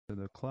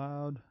to the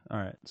cloud. All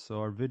right, so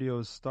our video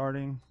is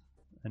starting,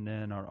 and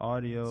then our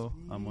audio.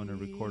 I'm going to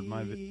record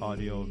my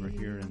audio over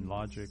here in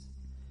Logic.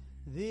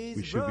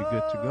 We should be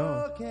good to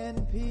go.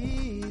 Broken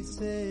pieces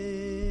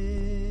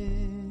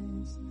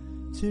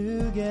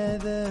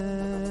together.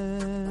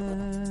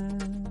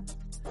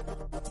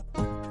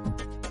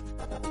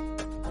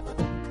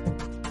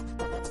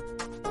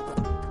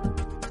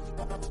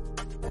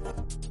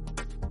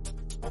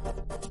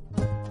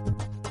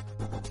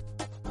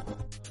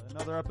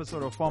 Another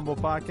episode of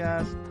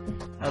PHumblepodcast,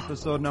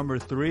 episode number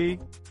 3.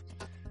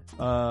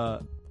 I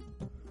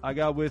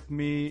got with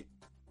me,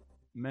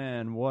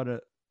 man, one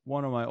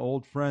of my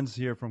old friends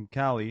here from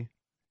Cali.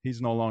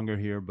 He's no longer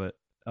here, but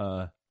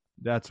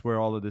that's where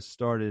all of this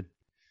started.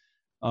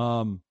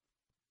 One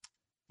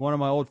of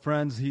my old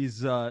friends,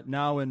 he's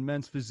now in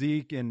men's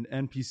physique and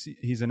NPC.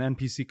 He's an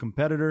NPC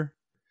competitor.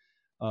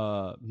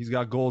 He's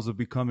got goals of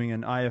becoming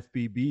an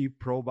IFBB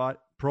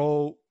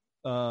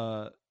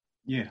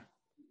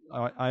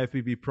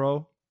IFBB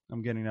Pro.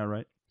 I'm getting that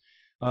right.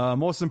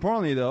 Most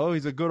importantly, though,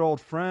 he's a good old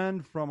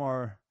friend from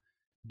our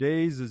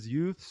days as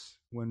youths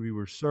when we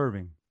were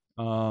serving.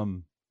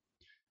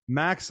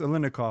 Max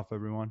Alinikoff,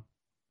 everyone.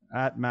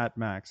 At Matt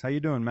Max. How you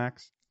doing,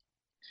 Max?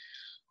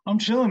 I'm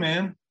chilling,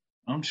 man.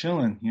 I'm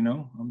chilling,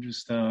 I'm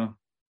just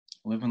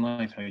living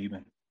life. How you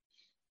been?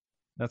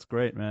 That's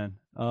great, man.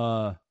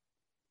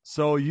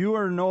 So you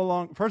are no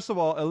longer... First of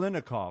all,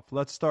 Alinikoff.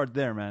 Let's start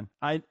there, man.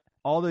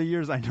 All the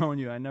years I've known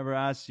you, I never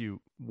asked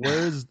you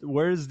where's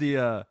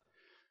the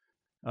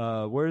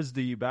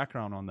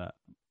background on that?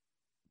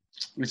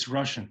 It's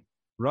Russian.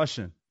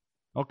 Russian.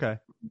 Okay.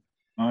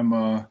 I'm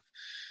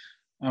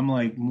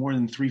like more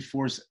than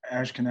 3/4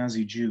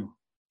 Ashkenazi Jew.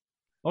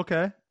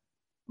 Okay.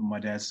 On my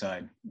dad's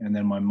side, and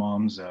then my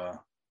mom's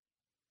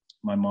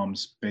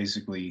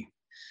basically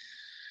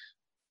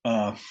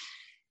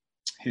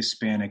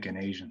Hispanic and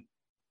Asian.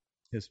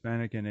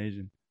 Hispanic and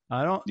Asian.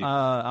 I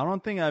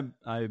don't think I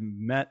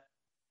met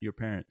your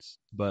parents,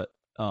 but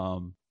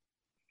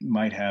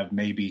might have,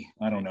 maybe,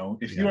 I don't know.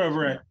 If you're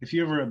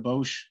ever at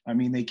Bosch, I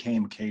mean, they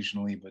came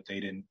occasionally, but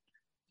they didn't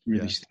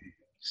really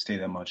stay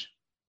that much.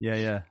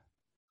 Yeah.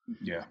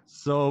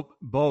 So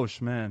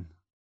Bosch, man,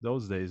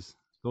 those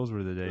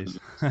were the days.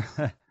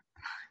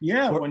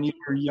 Yeah, when you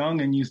were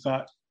young and you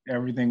thought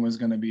everything was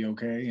going to be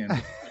okay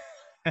and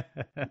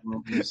the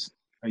world was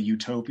a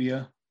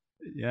utopia.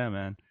 Yeah,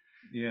 man.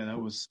 Yeah, that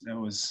was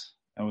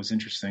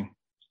interesting.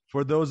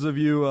 For those of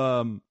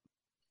you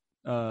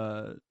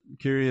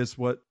curious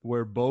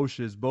where Bosch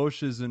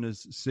is in a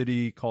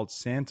city called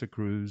Santa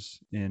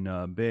Cruz in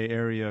Bay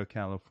Area,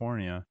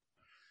 California,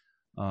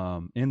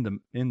 in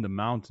the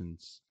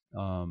mountains.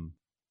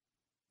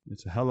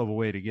 It's a hell of a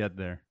way to get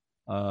there.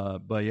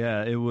 But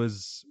yeah, it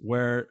was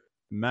where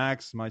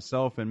Max,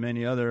 myself, and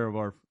many other of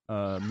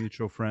our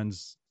mutual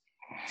friends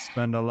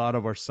spend a lot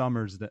of our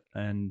summers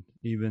and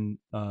even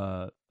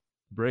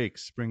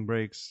spring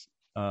breaks.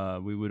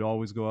 We would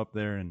always go up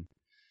there, and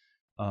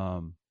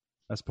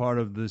as part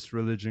of this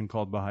religion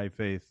called Baha'i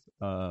faith,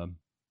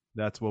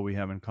 that's what we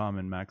have in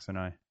common, Max and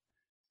I.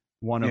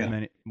 One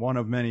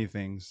of many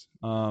things.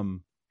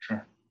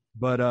 Sure.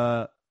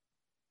 But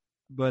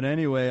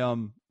anyway,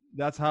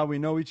 that's how we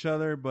know each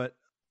other. But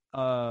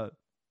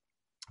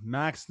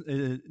Max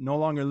no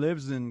longer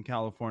lives in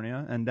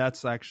California, and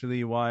that's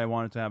actually why I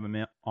wanted to have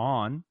him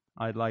on.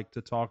 I'd like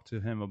to talk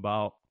to him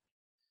about.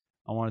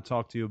 I want to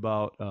talk to you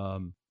about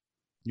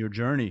your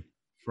journey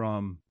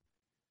from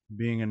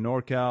being in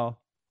NorCal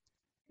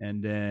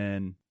and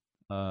then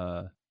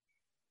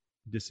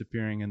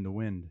disappearing in the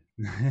wind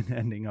and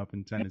ending up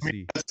in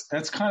Tennessee.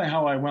 That's kind of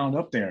how I wound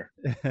up there.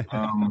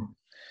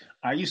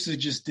 I used to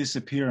just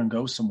disappear and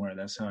go somewhere.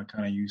 That's how I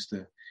kind of used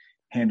to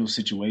handle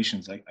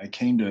situations. I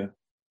came to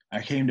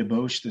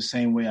Bosch the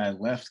same way I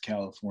left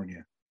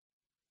California.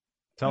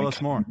 Tell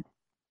us more.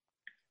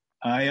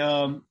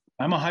 I'm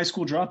a high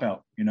school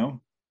dropout,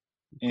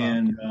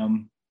 and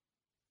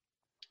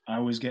I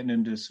was getting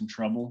into some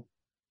trouble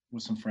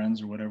with some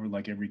friends or whatever,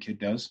 like every kid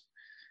does.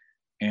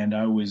 And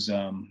I was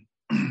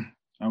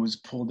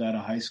pulled out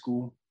of high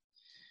school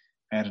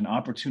at an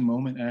opportune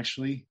moment.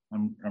 Actually,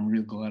 I'm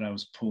real glad I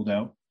was pulled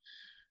out.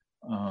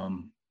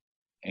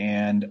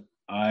 And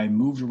I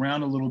moved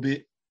around a little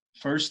bit.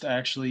 First,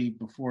 actually,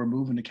 before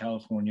moving to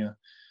California,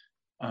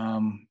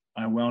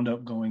 I wound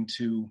up going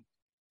to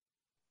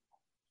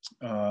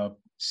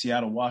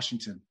Seattle,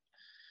 Washington.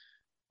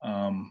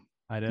 I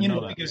didn't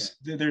know that. Because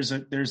there's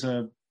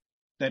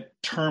that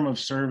term of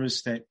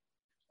service that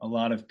a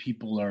lot of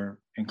people are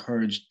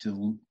encouraged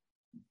to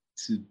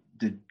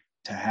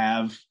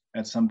have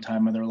at some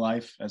time of their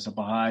life as a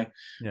Baha'i.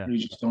 Yeah. You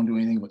just don't do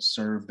anything but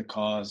serve the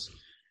cause.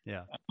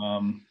 Yeah.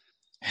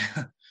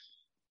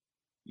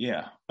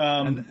 Yeah.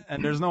 And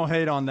there's no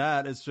hate on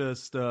that. It's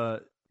just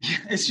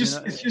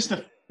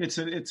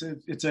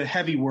it's a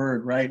heavy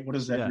word, right? What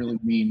does that really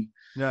mean?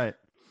 Right.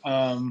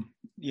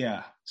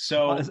 Yeah.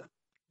 So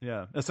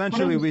Yeah. But it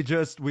Essentially,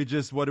 was, we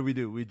just what did we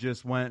do? We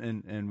just went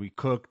and we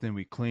cooked and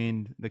we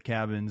cleaned the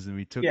cabins and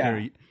we took care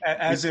yeah, of.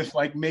 as if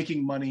like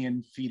making money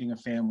and feeding a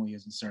family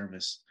isn't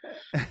service.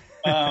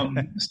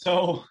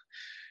 So,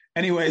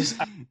 anyways,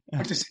 I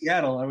went to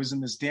Seattle. I was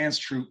in this dance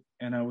troupe,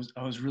 and I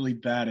was really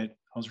bad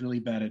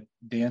at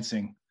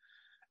dancing,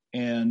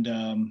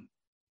 and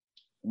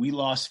we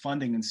lost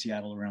funding in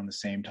Seattle around the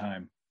same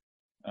time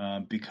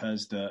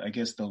because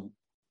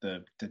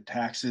the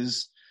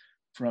taxes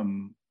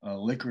from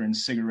liquor and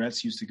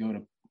cigarettes used to go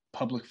to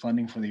public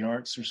funding for the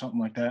arts or something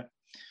like that,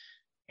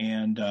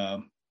 and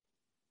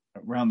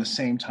around the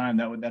same time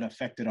that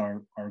affected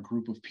our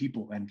group of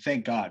people, and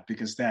thank God,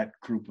 because that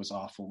group was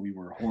awful. We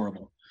were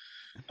horrible.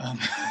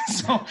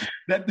 So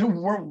that I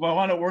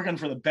wound up working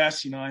for the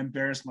best. I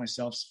embarrassed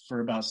myself for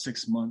about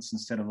 6 months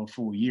instead of a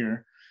full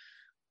year,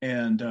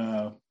 and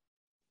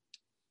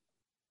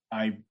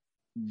I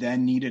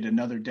then needed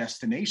another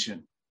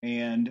destination,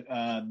 and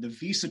the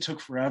visa took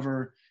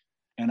forever,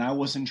 and I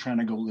wasn't trying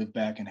to go live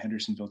back in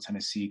Hendersonville,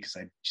 Tennessee, because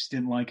I just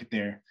didn't like it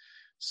there.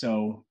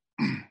 So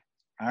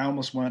I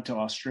almost went to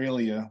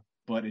Australia,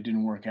 but it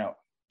didn't work out.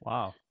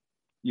 Wow.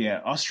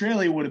 Yeah,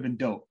 Australia would have been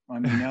dope. I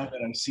mean, now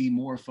that I see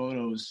more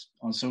photos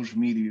on social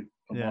media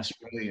of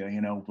Australia,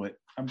 but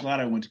I'm glad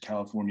I went to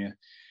California.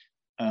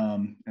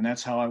 And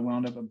that's how I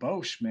wound up at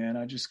Bosch, man.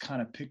 I just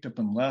kind of picked up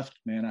and left,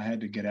 man. I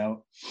had to get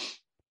out.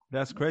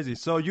 That's crazy.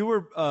 So you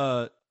were,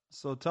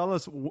 so tell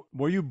us,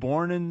 were you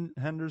born in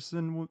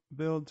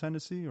Hendersonville,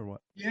 Tennessee, or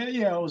what?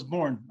 Yeah. I was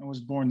born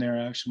there.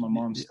 Actually, my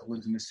mom still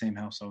lives in the same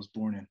house I was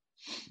born in.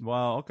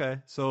 Wow. Okay.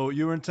 So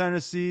you were in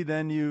Tennessee,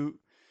 then you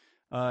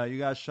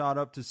got shot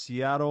up to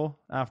Seattle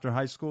after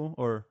high school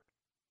or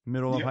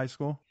middle of high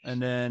school,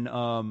 and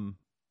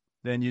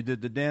then you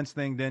did the dance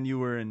thing. Then you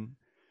were in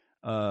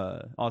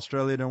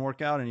Australia, didn't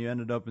work out, and you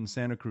ended up in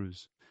Santa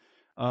Cruz.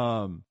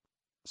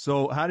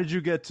 So how did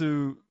you get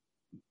to?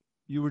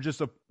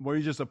 Were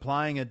you just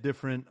applying at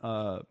different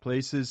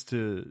places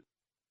to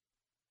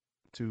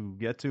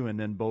get to, and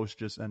then Bosch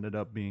just ended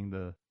up being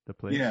the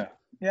place? Yeah.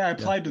 I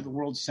applied to the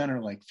World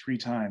Center like 3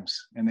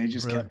 times, and they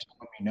just kept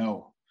telling me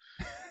no.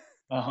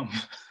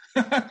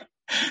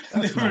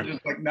 They were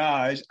just like,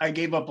 nah. I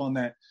gave up on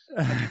that.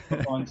 I gave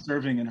up on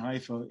serving in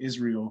Haifa,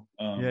 Israel.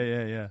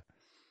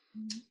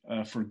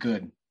 For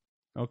good.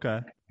 Okay.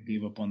 I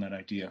gave up on that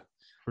idea.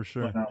 For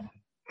sure. But,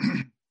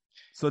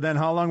 so then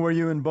how long were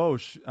you in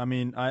Bosch? I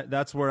mean,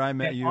 that's where I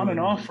met you. On and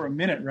off for a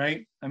minute,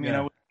 right? I mean,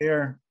 I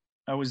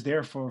was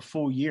there for a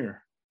full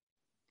year.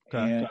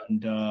 Okay.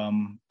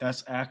 And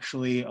that's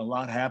actually a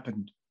lot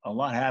happened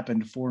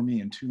for me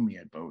and to me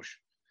at Bosch.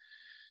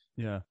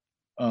 Yeah.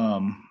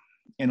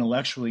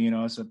 Intellectually,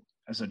 as a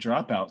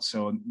dropout.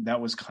 So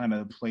that was kind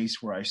of the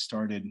place where I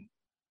started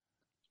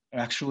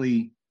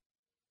actually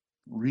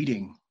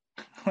reading.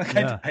 Like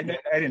I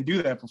didn't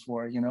do that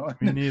before, Me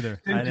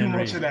neither. I didn't do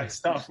much of that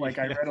stuff. Like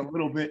I read a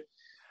little bit.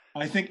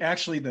 I think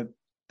actually the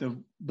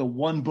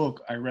one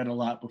book I read a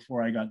lot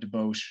before I got to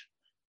Bosch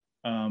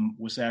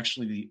was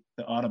actually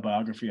the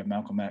autobiography of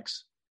Malcolm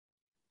X.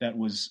 That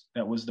was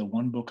the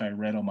one book I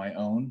read on my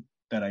own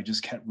that I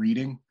just kept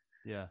reading.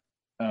 Yeah.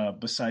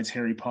 Besides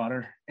Harry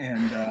Potter,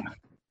 and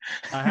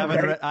I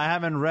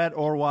haven't read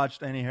or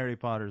watched any Harry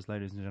Potters,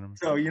 ladies and gentlemen.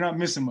 So you're not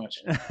missing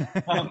much.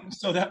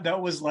 So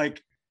that was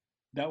like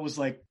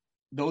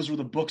those were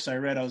the books I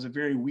read. I was a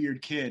very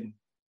weird kid.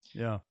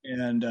 Yeah.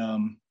 And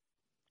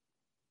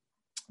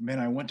man,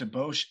 I went to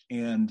Bosch,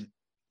 and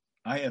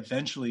I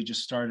eventually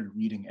just started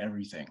reading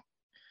everything.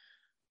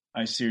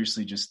 I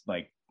seriously just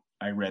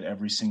I read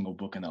every single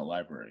book in that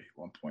library at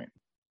one point.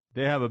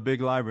 They have a big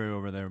library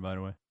over there, by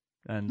the way.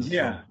 And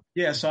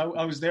so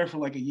I was there for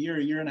like a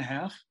year and a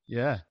half.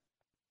 Yeah.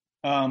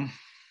 And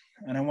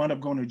I wound up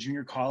going to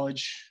junior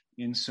college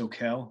in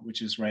SoCal,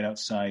 which is right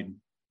off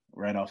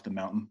the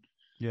mountain.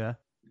 Yeah.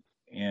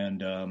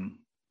 And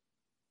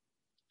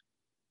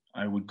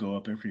I would go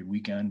up every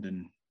weekend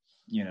and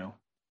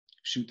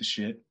shoot the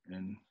shit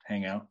and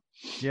hang out.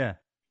 Yeah.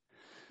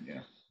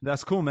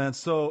 That's cool, man.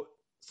 So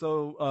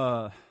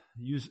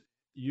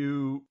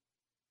you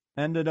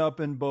ended up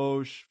in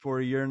Bosch for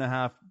a year and a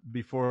half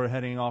before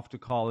heading off to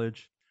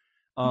college.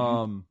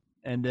 And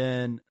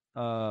then,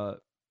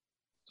 so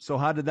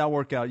how did that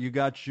work out?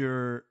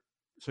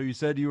 So you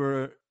said you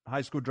were a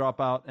high school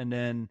dropout, and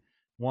then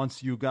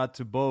once you got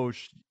to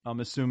Bosch,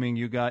 I'm assuming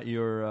you got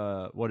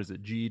your,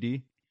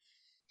 GED?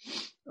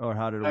 Or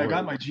how did it work? I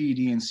got my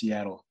GED in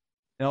Seattle.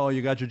 Oh,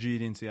 you got your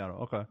GED in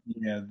Seattle. Okay.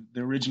 Yeah.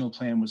 The original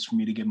plan was for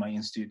me to get my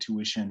in-state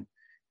tuition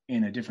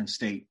in a different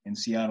state, and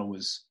Seattle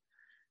was,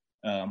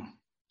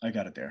 I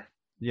got it there.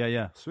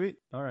 Yeah. Sweet.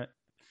 All right.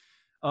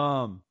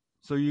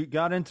 So you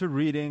got into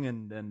reading,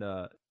 and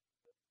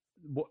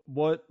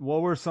what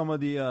were some of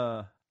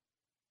the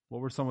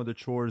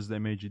chores they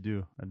made you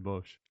do at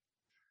Bosch?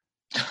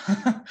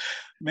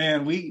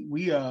 Man,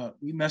 we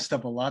messed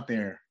up a lot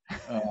there.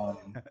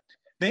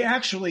 They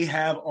actually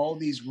have all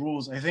these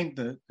rules. I think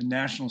the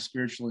National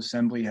Spiritual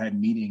Assembly had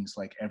meetings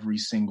like every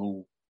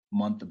single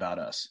month about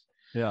us.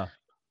 Yeah.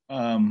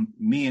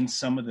 Me and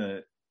some of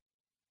the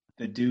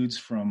dudes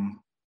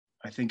from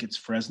I think it's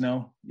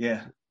Fresno.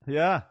 Yeah.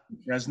 Yeah.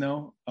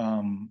 Fresno.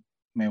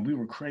 Man, we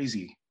were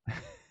crazy.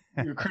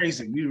 We were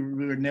crazy. We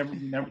were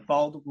never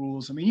followed the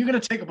rules. I mean, you're gonna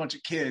take a bunch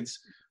of kids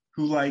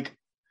who like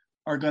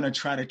are gonna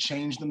try to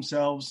change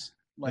themselves.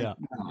 Like, Yeah.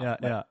 nah, Yeah.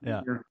 like,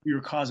 Yeah. Yeah. we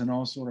were causing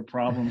all sort of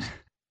problems.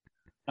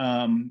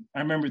 I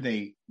remember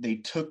they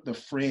took the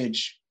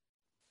fridge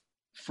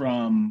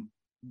from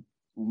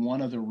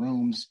one of the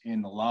rooms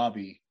in the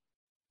lobby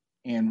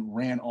and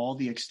ran all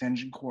the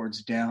extension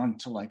cords down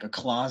to like a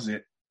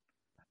closet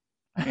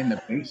in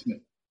the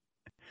basement,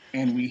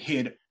 and we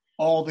hid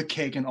all the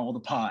cake and all the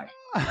pie.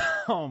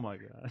 Oh my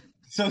God.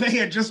 So they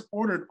had just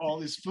ordered all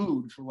this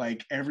food for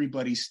like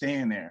everybody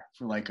staying there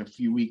for like a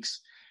few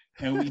weeks,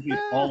 and we hid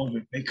all of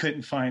it. They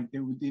couldn't find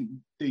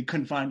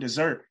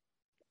dessert.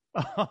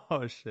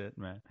 Oh shit,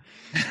 man.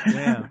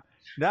 Damn.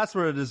 That's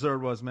where the dessert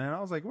was, man.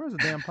 I was like, where's the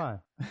damn pie?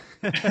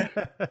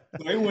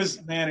 So it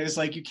was, man, it's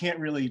like you can't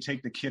really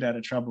take the kid out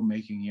of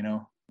troublemaking, you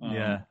know?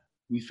 Yeah.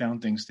 We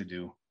found things to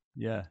do.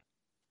 Yeah.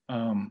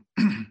 It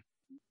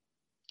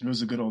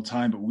was a good old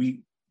time, but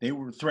they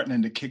were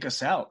threatening to kick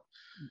us out.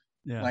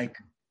 Yeah. Like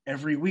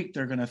every week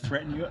they're going to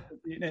threaten you.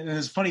 And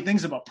there's funny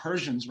things about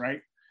Persians,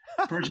 right?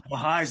 Persian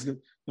Baha'is,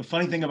 the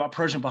funny thing about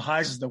Persian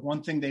Baha'is is the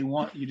one thing they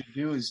want you to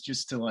do is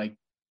just to like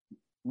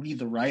read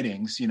the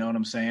writings, you know what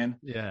I'm saying?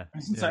 Yeah.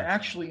 And since yeah. I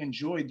actually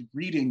enjoyed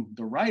reading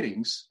the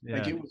writings,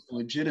 like it was a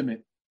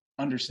legitimate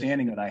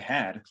understanding that I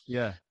had.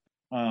 Yeah.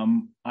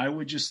 I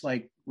would just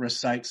like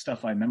recite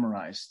stuff I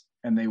memorized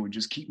and they would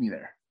just keep me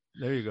there.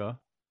 There you go.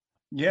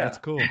 Yeah. That's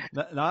cool.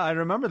 I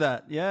remember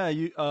that. Yeah,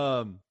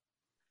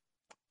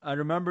 I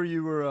remember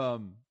you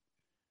were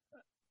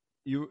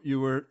you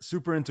were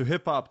super into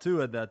hip hop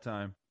too at that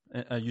time.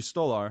 You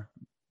still are.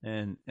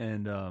 And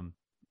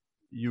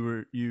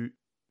you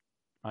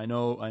I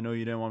know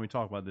you didn't want me to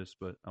talk about this,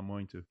 but I'm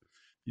going to.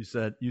 You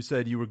said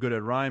you were good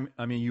at rhyme.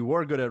 I mean, you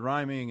were good at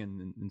rhyming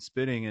and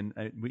spitting, and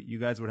you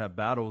guys would have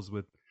battles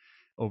with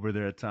over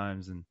there at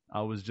times, and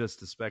I was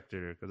just a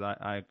spectator because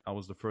I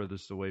was the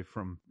furthest away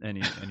from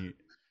any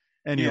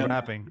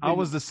rapping. I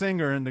was the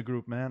singer in the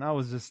group, man. I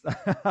was just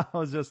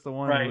the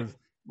one who was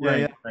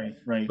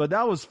right. But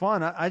that was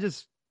fun.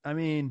 I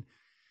mean,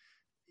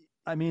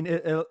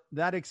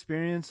 that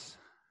experience.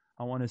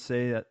 I want to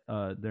say that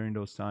during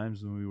those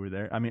times when we were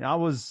there, I mean,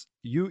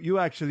 you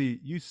actually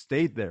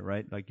stayed there,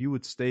 right? Like you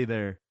would stay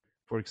there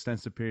for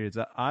extensive periods.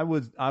 I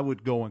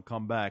would go and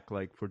come back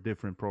like for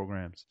different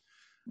programs.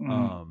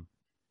 Mm-hmm.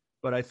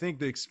 But I think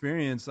the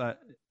experience,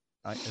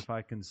 if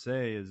I can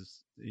say,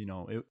 is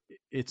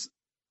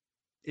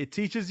it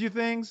teaches you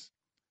things.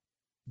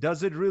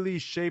 Does it really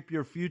shape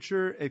your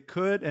future? It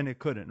could and it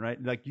couldn't,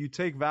 right? Like you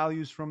take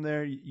values from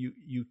there.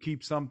 You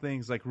keep some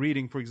things like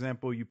reading, for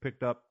example, you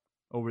picked up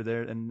over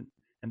there, and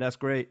that's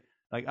great.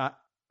 Like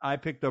I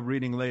picked up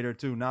reading later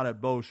too, not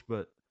at Bosch,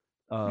 but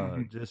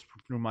just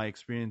through my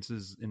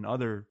experiences in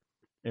other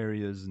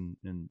areas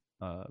and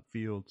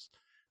fields.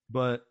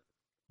 But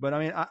I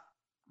mean,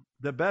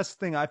 the best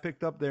thing I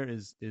picked up there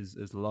is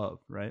love,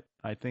 right?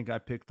 I think I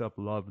picked up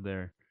love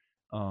there,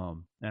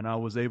 and I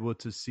was able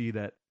to see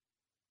that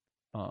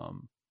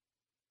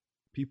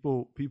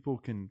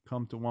people can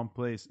come to one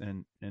place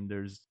and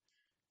there's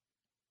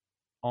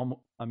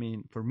almost, I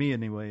mean, for me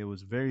anyway, it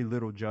was very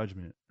little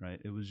judgment, right?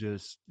 It was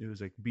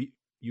like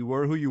you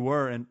were who you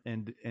were,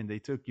 and they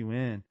took you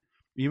in,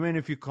 even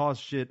if you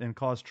caused shit and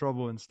caused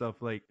trouble and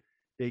stuff. Like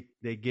they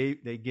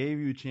gave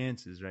you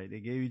chances, right? They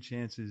gave you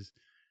chances,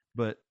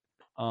 but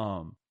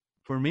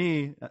for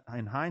me,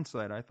 in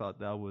hindsight, I thought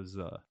that was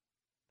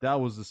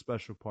the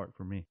special part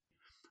for me.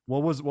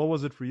 What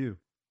was it for you?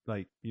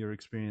 Like your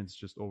experience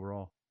just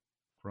overall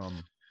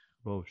from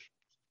Bosch?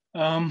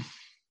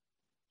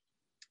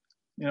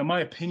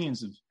 My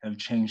opinions have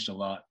changed a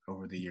lot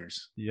over the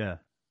years. Yeah.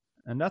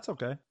 And that's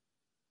okay.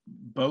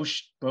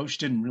 Bosch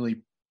didn't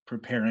really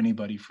prepare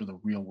anybody for the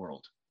real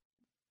world.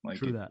 Like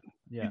True that.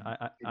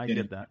 Yeah, I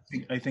get that.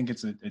 I think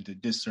it's a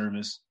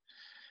disservice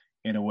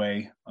in a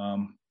way.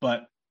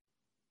 But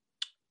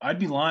I'd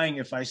be lying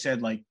if I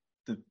said like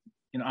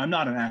I'm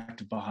not an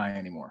active Baha'i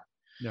anymore.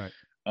 Right.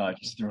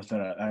 Just throw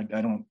that out.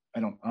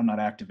 I'm not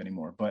active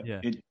anymore. But yeah.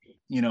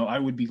 I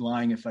would be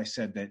lying if I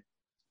said that,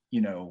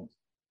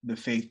 the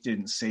faith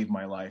didn't save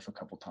my life a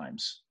couple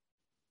times,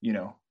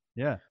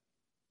 Yeah.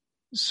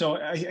 So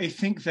I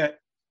think that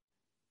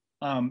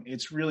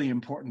it's really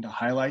important to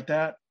highlight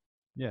that.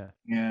 Yeah.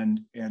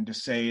 And to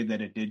say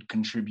that it did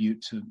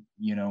contribute to,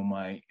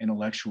 my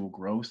intellectual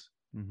growth.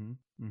 Mm-hmm.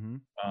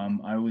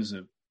 Mm-hmm.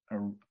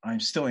 I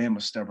still am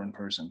a stubborn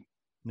person,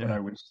 but I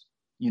was,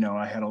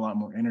 I had a lot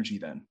more energy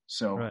then.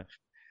 So right.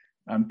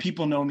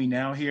 People know me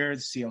now here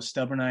to see how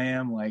stubborn I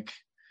am. Like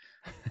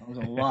I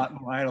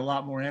had a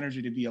lot more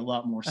energy to be a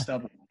lot more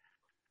stubborn.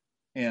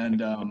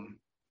 And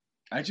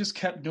I just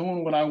kept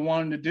doing what I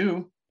wanted to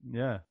do.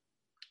 Yeah.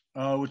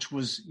 Which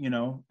was,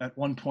 at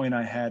one point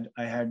I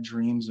had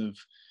dreams of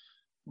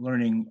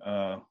learning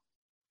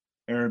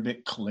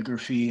Arabic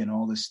calligraphy and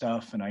all this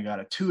stuff. And I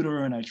got a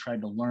tutor and I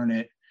tried to learn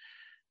it.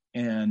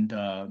 And,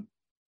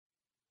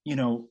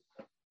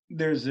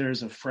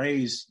 there's a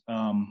phrase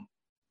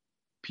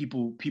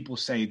people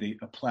say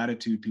a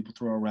platitude people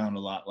throw around a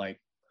lot, like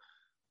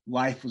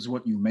life is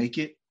what you make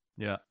it.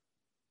 Yeah.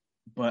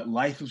 But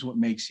life is what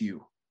makes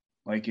you.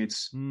 Like you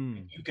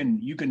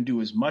can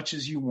do as much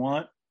as you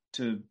want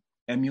to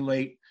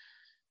emulate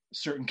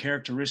certain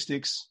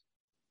characteristics,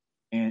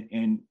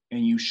 and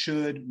you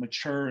should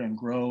mature and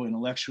grow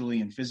intellectually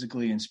and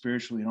physically and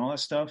spiritually and all that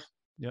stuff.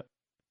 Yep.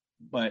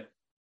 But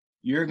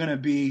you're gonna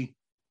be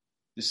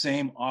the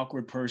same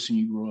awkward person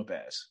you grew up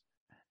as.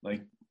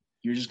 Like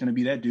you're just gonna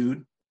be that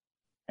dude,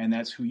 and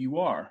that's who you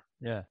are.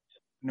 Yeah.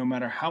 No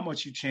matter how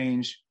much you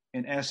change,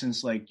 in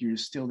essence, like you're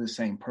still the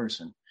same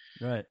person.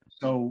 Right.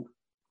 So,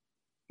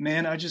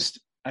 man, I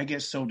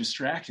get so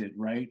distracted,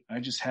 right? I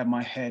just have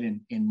my head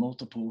in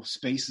multiple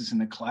spaces in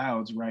the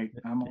clouds, right?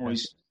 I'm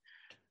always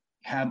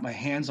have my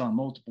hands on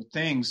multiple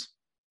things.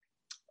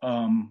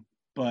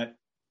 But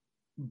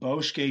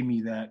Bosch gave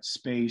me that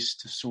space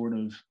to sort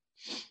of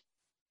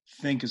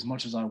think as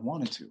much as I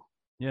wanted to.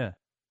 Yeah.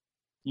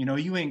 You know,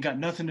 you ain't got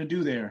nothing to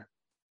do there,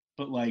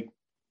 but like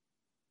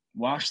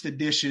wash the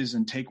dishes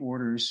and take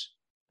orders,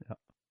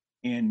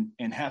 and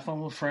have fun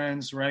with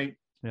friends, right?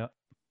 Yeah.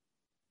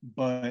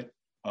 But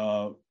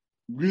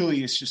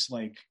really, it's just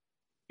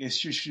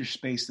your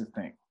space to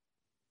think,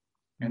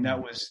 and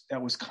that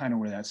was kind of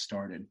where that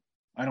started.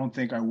 I don't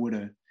think I would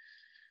have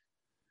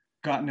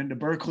gotten into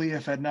Berkeley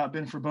if it had not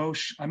been for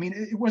Bosch. I mean,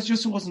 it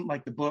wasn't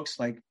like the books,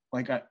 like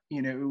I,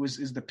 you know, it was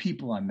the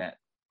people I met.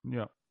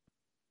 Yeah.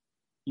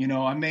 You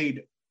know, I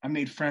made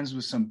friends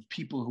with some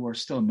people who are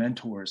still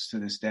mentors to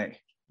this day.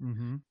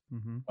 Mm-hmm.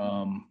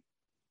 Mm-hmm.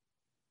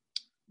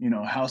 You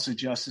know, House of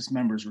Justice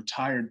members,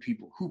 retired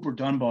people. Hooper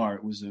Dunbar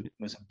was a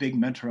big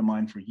mentor of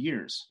mine for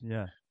years.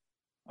 Yeah.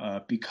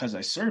 Because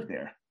I served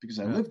there, because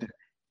I lived there.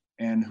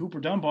 And Hooper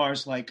Dunbar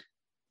is like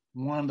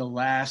one of the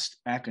last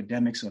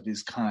academics of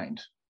his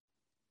kind.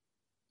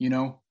 You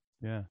know?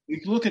 Yeah. You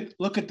look at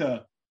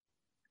the,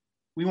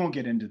 we won't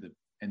get into the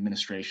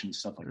administration and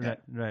stuff like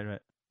that. Right.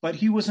 But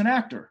he was an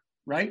actor,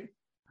 right?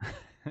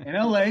 In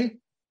LA.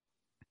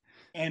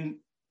 And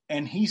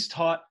he's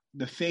taught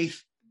the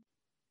faith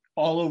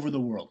all over the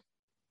world.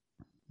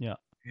 Yeah.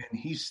 And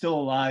he's still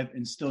alive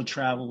and still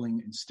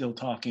traveling and still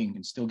talking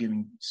and still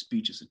giving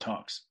speeches and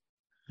talks.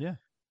 Yeah.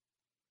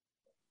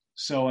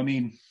 So I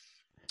mean,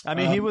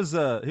 he was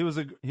a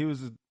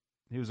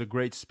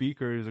great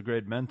speaker. He was a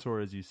great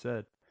mentor, as you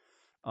said.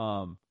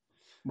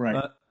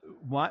 Right.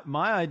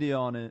 My idea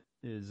on it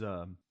is,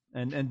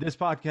 and this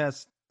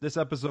podcast, this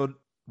episode,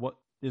 what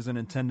isn't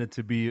intended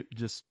to be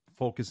just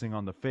focusing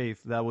on the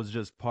faith. That was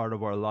just part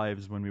of our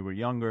lives when we were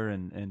younger,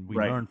 and we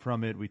learned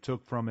from it. We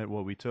took from it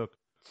what we took.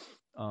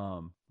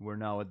 We're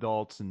now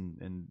adults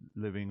and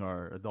living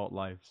our adult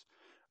lives.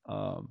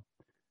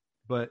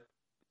 But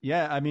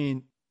yeah, I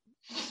mean,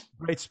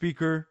 great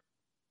speaker,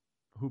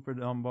 Hooper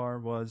Dunbar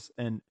was,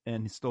 and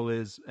he still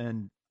is,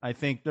 and I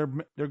think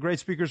they're great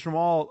speakers from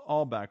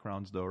all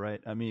backgrounds, though,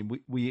 right? I mean,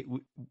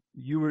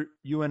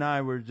 you and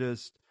I were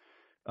just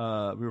we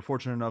were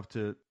fortunate enough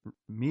to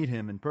meet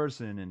him in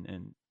person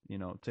and you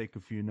know, take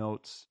a few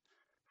notes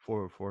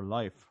for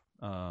life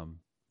from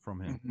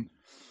him.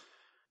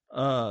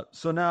 Mm-hmm.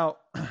 So now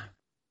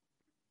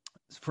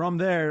from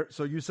there,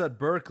 so you said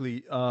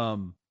Berkeley.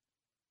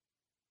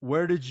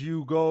 Where did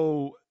you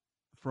go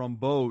from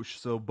Bosch?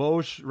 So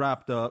Bosch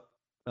wrapped up,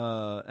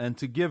 and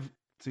to give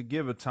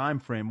a time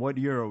frame, what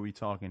year are we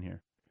talking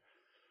here?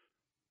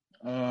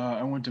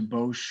 I went to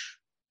Bosch.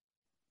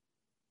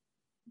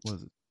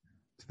 Was it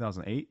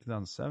 2008,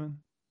 2007?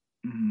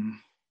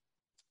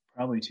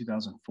 Probably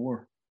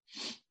 2004.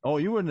 Oh,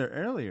 you were there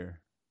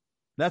earlier.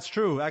 That's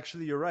true.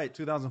 Actually, you're right.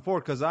 2004,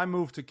 because I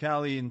moved to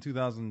Cali in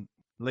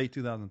late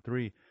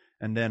 2003,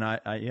 and then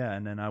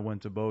I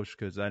went to Bosch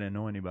because I didn't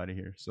know anybody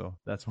here. So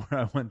that's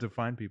where I went to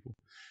find people.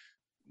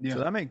 Yeah. So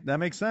that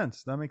makes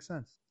sense. That makes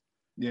sense.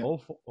 Yeah.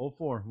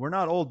 04. We're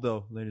not old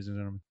though, ladies and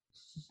gentlemen.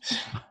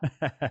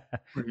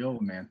 Pretty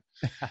old, man.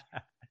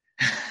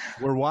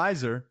 We're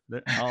wiser.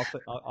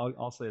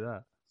 I'll say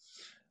that.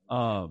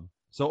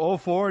 So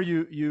 04,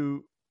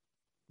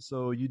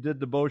 so you did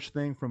the Bosch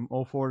thing from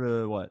 04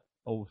 to what?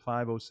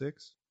 05,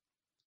 06?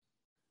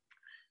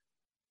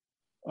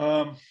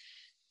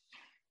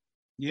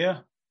 Yeah.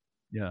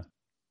 Yeah.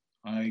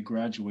 I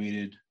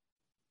graduated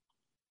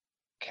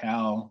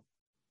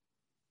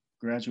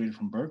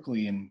from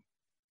Berkeley in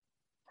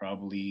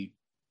probably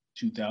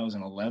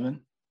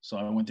 2011. So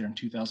I went there in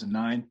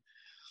 2009.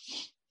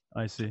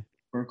 I see.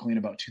 Berkeley in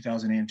about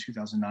 2008 and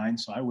 2009.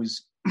 So I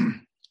was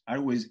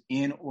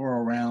in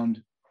or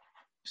around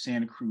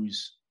Santa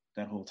Cruz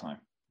that whole time.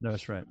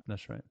 That's right.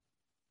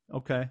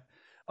 Okay.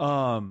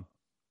 And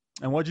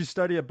what'd you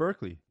study at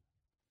Berkeley?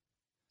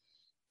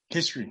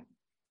 History.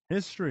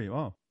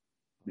 Wow.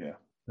 Yeah.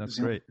 That's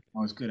great. I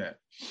was good at.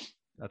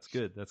 That's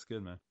good,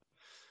 man.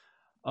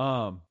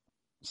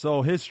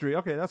 So history.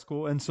 Okay, that's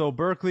cool. And so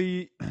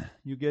Berkeley,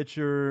 you get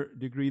your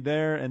degree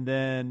there, and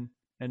then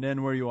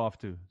where are you off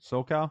to?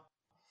 SoCal?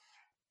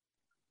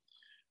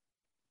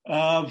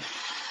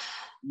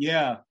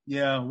 Yeah.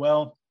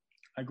 Well,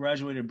 I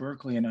graduated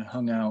Berkeley and I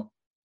hung out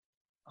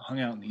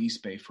in the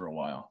East Bay for a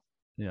while.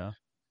 Yeah.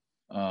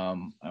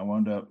 I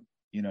wound up,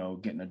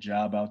 getting a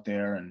job out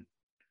there, and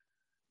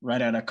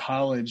right out of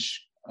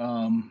college,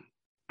 I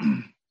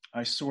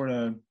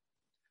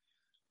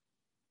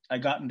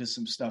got into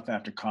some stuff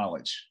after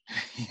college.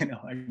 Yeah.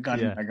 I got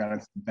into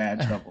some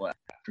bad trouble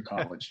after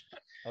college,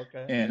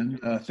 Okay. and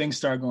things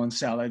started going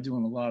south. I was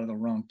doing a lot of the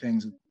wrong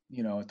things,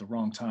 at the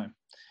wrong time.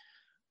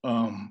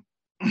 Um,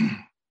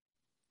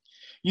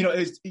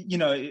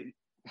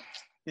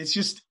 it's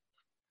just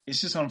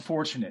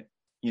unfortunate,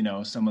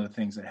 some of the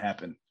things that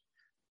happen.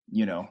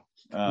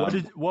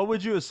 What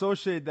would you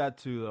associate that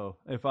to, though?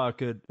 If I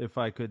could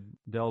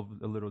delve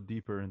a little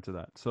deeper into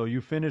that. So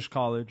you finished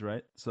college,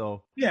 right?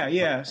 So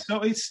yeah.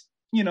 So it's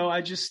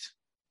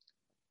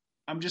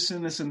I'm just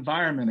in this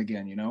environment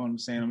again. You know what I'm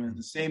saying? I'm in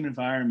the same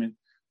environment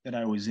that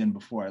I was in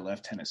before I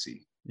left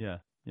Tennessee. yeah.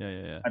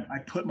 I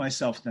put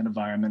myself in that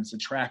environment. It's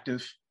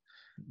attractive.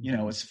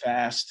 It's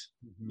fast.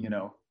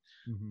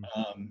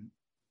 Mhm.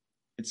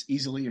 It's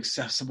easily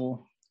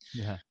accessible.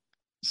 Yeah.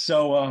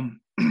 So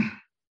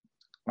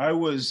I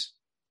was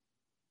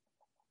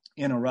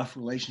in a rough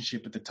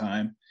relationship at the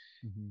time,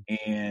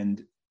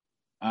 and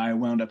I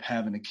wound up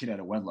having a kid out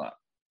of wedlock.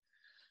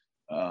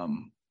 A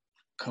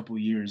couple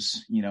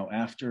years,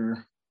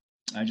 after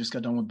I just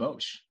got done with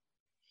Bosch.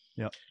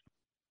 Yeah.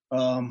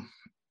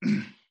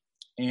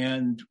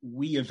 And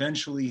we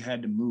eventually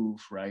had to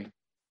move, right?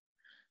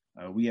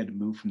 We had to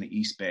move from the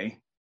East Bay.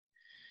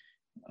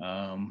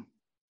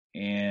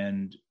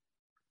 And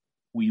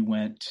we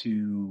went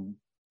to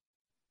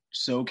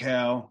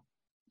SoCal,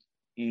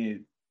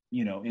 in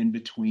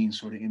between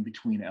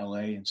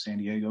LA and San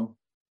Diego.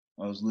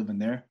 I was living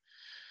there.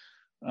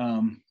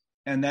 And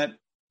that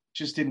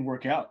just didn't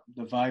work out.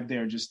 The vibe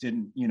there just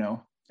didn't,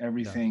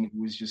 everything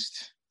was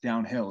just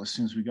downhill as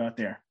soon as we got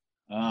there.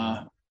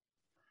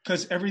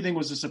 Because everything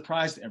was a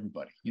surprise to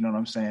everybody. You know what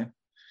I'm saying?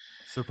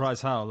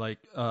 Surprise how? Like,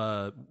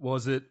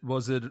 was it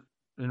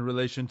in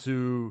relation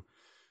to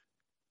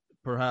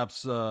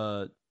perhaps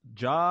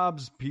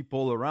jobs,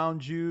 people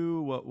around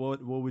you?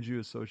 What would you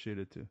associate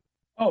it to?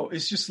 Oh,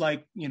 it's just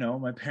like,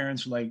 my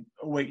parents were like,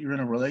 oh, wait, you're in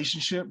a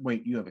relationship?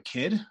 Wait, you have a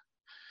kid?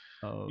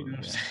 Oh, You know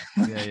what yeah.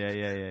 I'm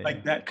saying? Yeah.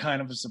 Like that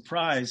kind of a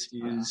surprise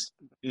is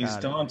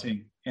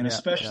daunting. And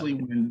especially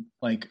when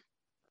like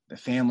the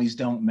families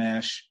don't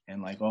mesh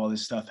and like all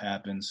this stuff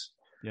happens.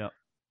 Yeah.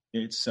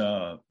 It's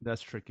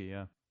that's tricky,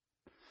 yeah.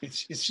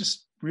 It's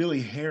just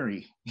really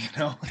hairy,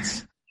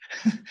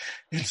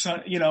 It's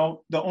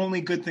the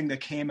only good thing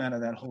that came out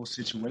of that whole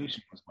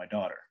situation was my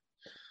daughter.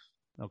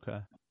 Okay.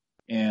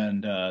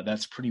 And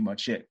that's pretty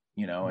much it,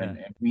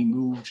 and we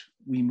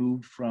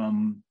moved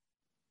from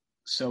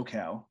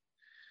SoCal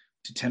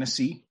to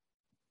Tennessee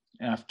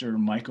after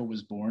Micah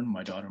was born,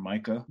 my daughter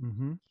Micah.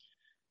 Mm-hmm.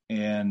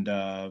 And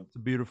it's a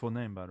beautiful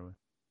name, by the way.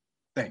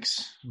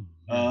 Thanks.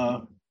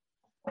 Yeah.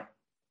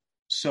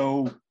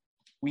 So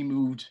we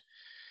moved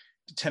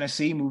to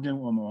Tennessee, moved in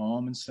with my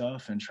mom and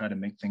stuff, and tried to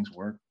make things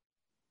work.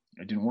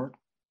 It didn't work.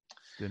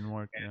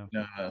 And,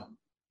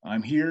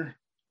 I'm here,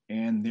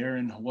 and they're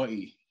in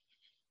Hawaii.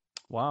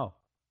 Wow.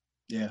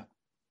 Yeah.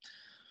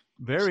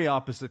 Very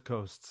opposite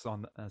coasts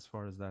as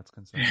far as that's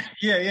concerned.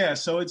 Yeah.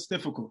 So it's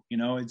difficult,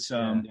 It's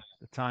the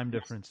time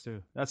difference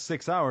too. That's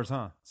 6 hours,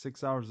 huh?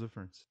 6 hours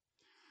difference.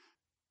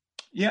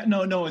 Yeah,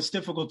 no, it's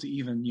difficult to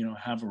even,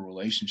 have a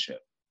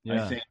relationship.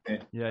 Yeah. I think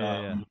that,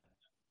 yeah.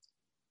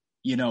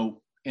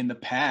 In the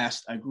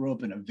past, I grew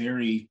up in I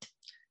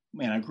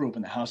grew up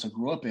in the house I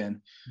grew up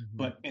in,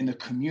 but in the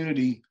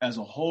community as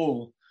a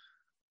whole,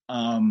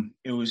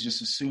 it was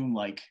just assumed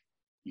like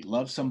you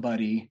love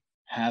somebody,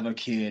 have a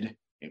kid,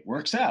 it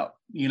works out.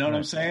 You know what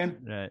I'm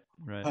saying? Right.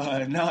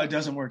 No, it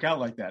doesn't work out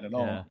like that at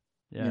all.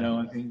 Yeah.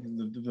 I think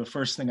the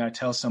first thing I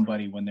tell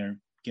somebody when they're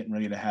getting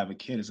ready to have a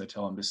kid is I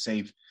tell them to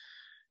save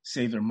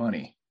their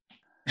money,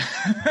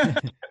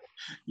 and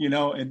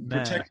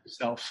protect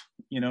yourself.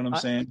 You know what I'm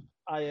saying?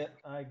 I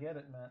get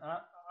it, man.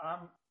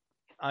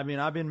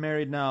 I've been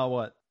married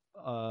now,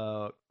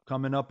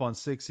 coming up on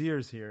 6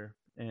 years here,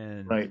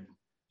 and right.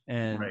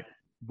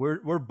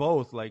 we're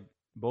both like,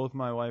 both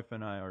my wife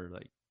and I are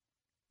like,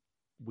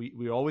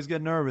 we always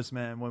get nervous,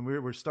 man, when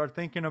we start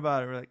thinking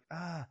about it. We're like,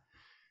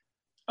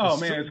 oh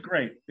man, it's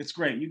great. It's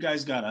great. You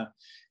guys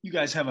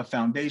have a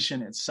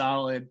foundation. It's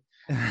solid.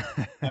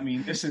 I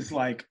mean, this is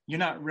like, you're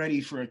not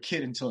ready for a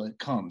kid until it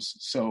comes.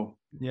 So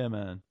yeah,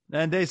 man.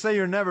 And they say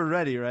you're never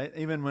ready, right?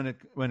 Even when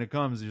it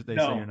comes, they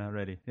say you're not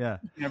ready. Yeah.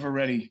 Never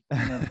ready.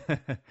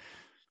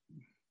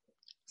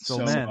 So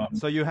man,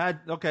 so you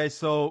had, okay,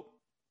 so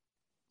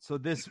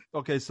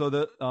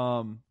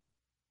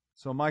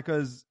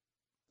Micah's,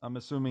 I'm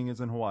assuming,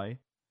 is in Hawaii.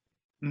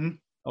 Mm-hmm.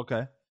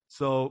 Okay.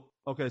 So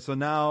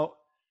now,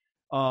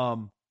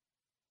 so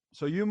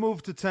you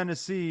moved to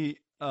Tennessee.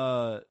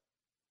 The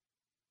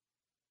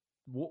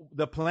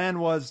plan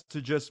was to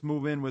just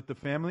move in with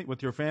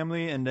your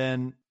family, and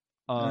then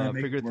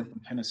figure it work in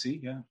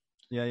Tennessee.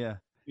 Yeah.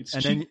 It's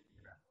cheap.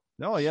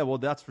 Yeah, well,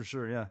 that's for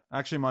sure. Yeah,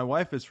 actually, my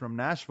wife is from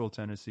Nashville,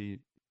 Tennessee.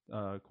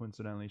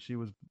 Coincidentally, she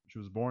was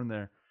born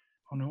there.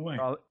 Oh, no way.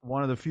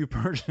 One of the few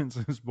Persians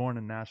who's born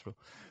in Nashville.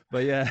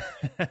 But yeah.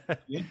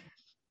 Yeah.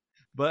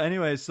 But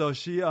anyway, so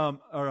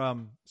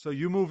so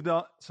you moved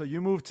up, so you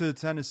moved to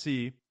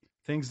Tennessee.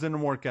 Things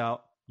didn't work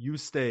out. You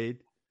stayed.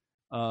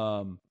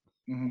 Um,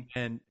 Mhm.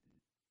 and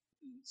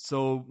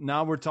so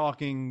now we're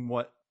talking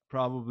what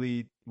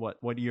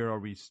year are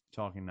we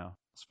talking now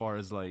as far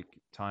as like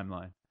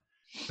timeline?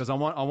 Because I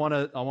want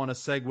to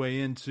segue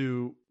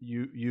into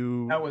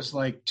you. That was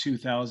like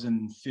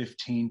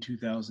 2015,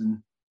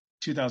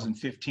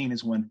 2015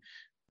 is when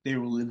they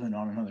were living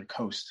on another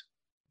coast.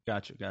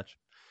 Gotcha.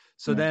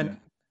 So Okay.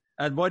 then,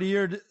 at what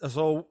year?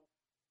 So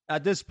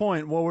at this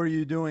point, what were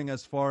you doing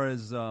as far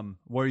as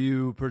were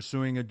you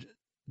pursuing a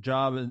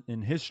job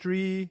in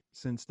history,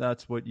 since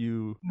that's what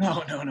you?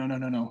 No.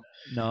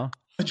 No.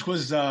 Which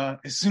was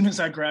as soon as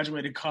I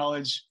graduated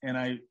college and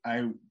I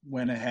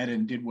went ahead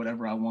and did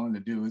whatever I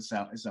wanted to do. It's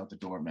out the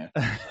door, man.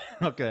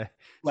 Okay.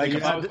 Like So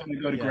if I was going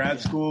to go to grad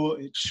school,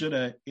 it should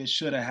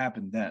have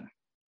happened then.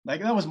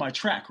 Like that was my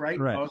track, right?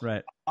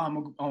 Right.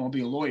 I'm gonna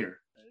be a lawyer.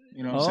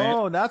 You know what I'm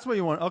Oh, saying? that's what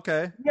you want.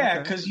 Okay. Yeah,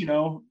 Okay. because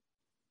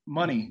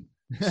money.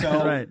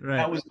 So Right.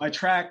 that was my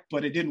track,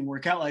 but it didn't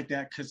work out like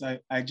that because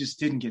I just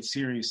didn't get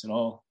serious at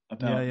all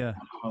about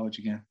college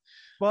again.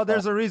 Well,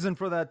 there's a reason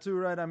for that too,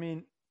 right? I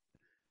mean,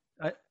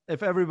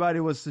 if everybody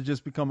was to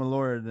just become a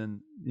lawyer,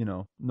 then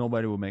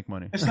nobody would make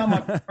money. It's not my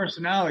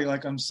personality,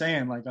 like I'm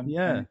saying. Like I'm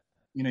I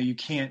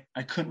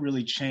couldn't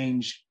really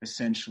change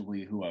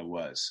essentially who I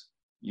was.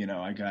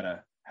 I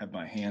gotta have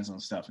my hands on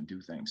stuff and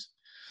do things.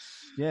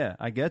 Yeah,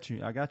 I got you,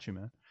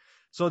 man.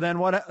 So then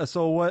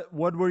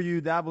what were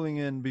you dabbling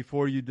in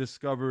before you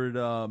discovered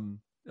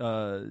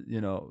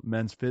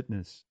men's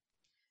fitness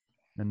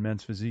and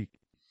men's physique?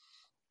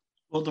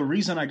 Well, the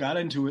reason I got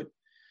into it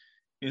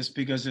is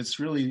because it's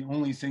really the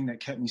only thing that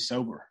kept me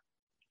sober.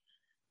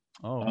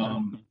 Oh,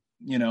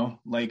 okay.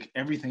 Like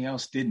everything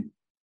else didn't.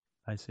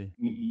 I see.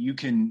 You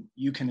can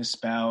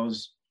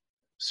espouse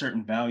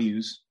certain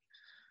values,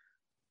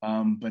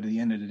 but at the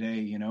end of the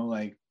day,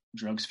 like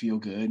drugs feel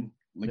good,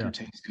 liquor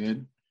tastes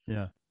good.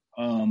 Yeah.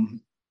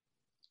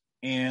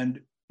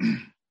 And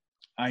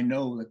I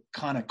know the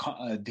kind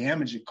of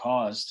damage it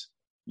caused.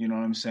 You know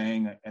what I'm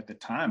saying? At the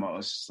time, I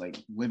was just like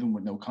living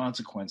with no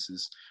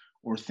consequences,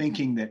 or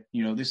thinking that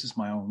this is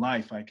my own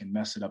life. I can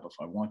mess it up if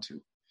I want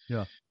to.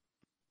 Yeah.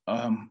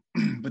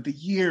 But the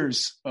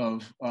years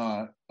of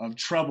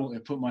trouble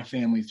it put my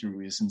family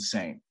through is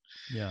insane.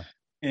 Yeah.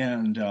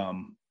 And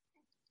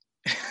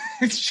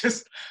it's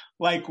just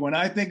like when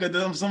I think of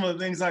them, some of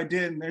the things I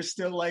did, and they're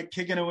still like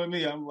kicking it with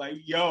me. I'm like,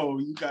 yo,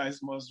 you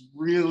guys must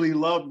really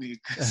love me.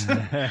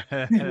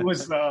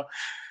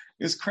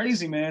 It's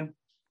crazy, man.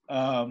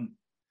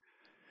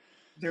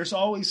 There's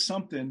always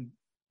something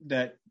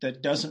that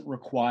doesn't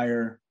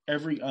require,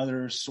 every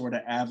other sort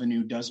of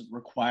avenue doesn't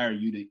require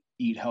you to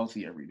eat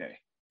healthy every day.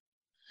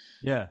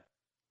 Yeah.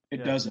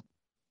 It doesn't.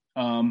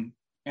 And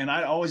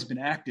I'd always been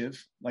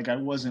active. Like I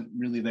wasn't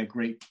really that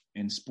great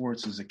in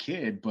sports as a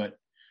kid, but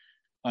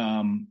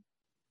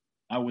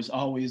I was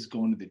always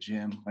going to the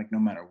gym, like no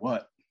matter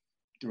what,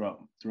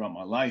 throughout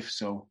my life.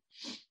 So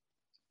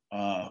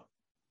I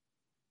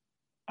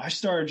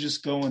started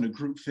just going to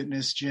group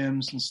fitness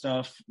gyms and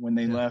stuff when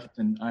they left,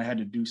 and I had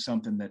to do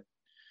something that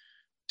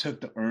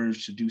took the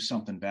urge to do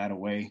something bad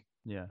away.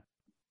 Yeah.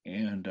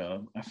 And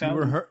I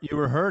found you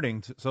were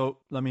hurting. So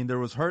I mean, there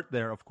was hurt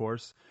there, of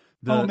course.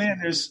 Oh man,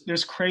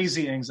 there's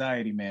crazy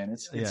anxiety, man.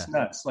 It's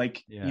nuts.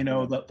 Like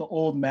the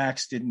old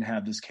Max didn't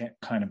have this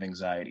kind of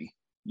anxiety.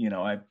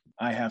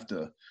 I have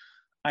to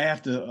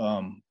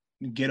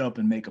get up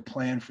and make a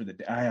plan for the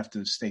day. I have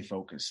to stay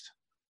focused,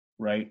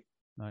 right?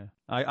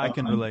 I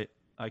can relate.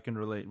 I can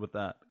relate with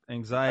that.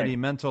 Anxiety,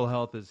 mental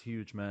health is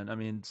huge, man. I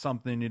mean,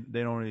 something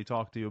they don't really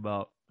talk to you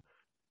about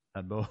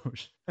at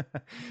Bosch.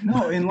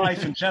 No, in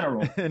life in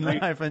general.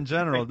 Life in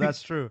general,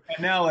 that's true.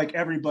 And now, like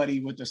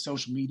everybody with a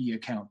social media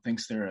account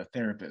thinks they're a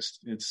therapist.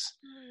 It's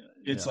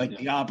like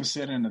the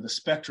opposite end of the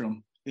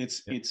spectrum.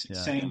 It's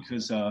insane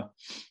because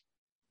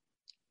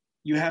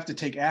you have to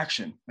take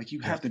action. Like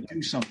you have to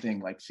do something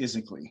like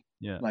physically.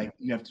 Yeah. Like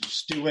you have to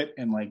just do it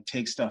and like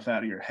take stuff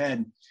out of your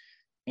head.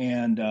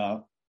 And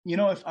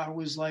if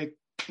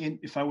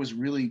I was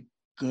really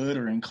good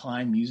or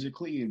inclined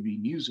musically, it'd be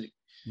music.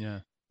 Yeah.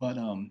 But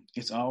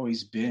it's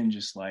always been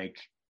just like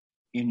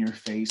in your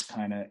face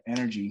kind of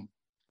energy.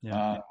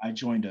 Yeah. I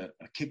joined a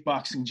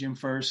kickboxing gym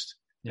first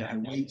that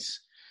had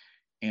weights,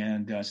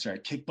 and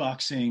started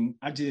kickboxing.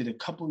 I did a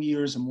couple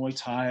years of Muay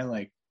Thai,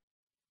 like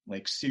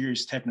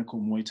serious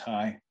technical Muay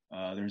Thai.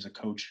 There's a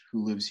coach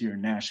who lives here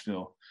in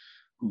Nashville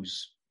who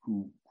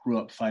grew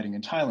up fighting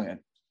in Thailand.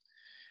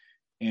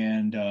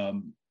 And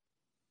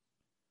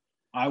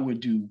I would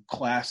do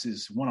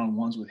classes,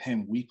 one-on-ones with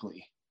him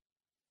weekly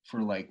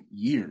for like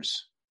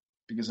years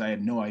because I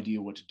had no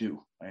idea what to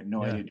do. I had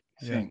no idea to do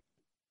anything.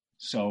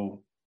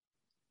 So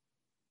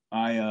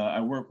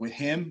I worked with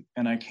him,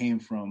 and I came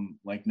from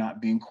like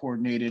not being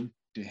coordinated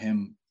to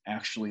him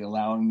actually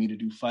allowing me to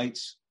do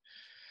fights.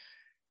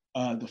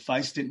 The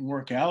fights didn't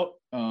work out.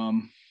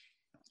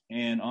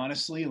 And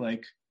honestly,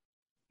 like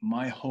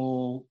my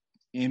whole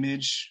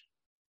image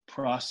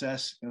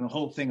process and the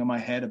whole thing in my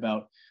head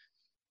about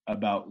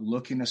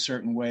looking a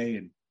certain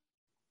way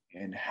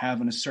and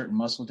having a certain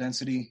muscle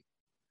density,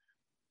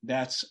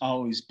 that's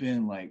always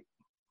been like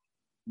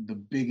the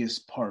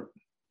biggest part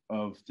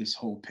of this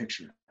whole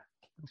picture.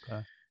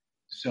 Okay.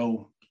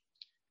 So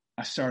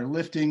I started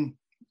lifting.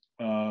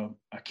 I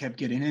kept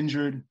getting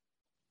injured.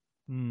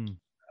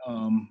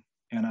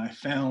 And I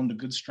found a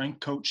good strength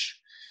coach,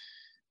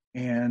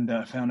 and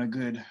I found a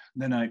good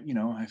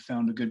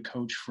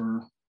coach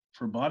for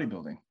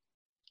bodybuilding.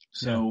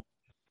 So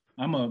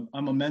I'm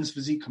a men's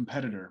physique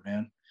competitor,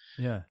 man.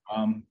 Yeah.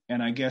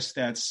 And I guess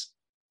that's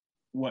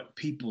what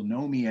people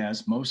know me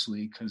as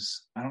mostly,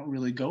 because I don't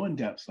really go in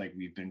depth like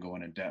we've been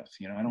going in depth.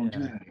 I don't do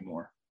that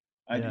anymore.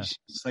 It's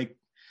like,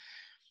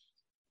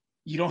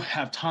 you don't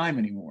have time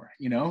anymore.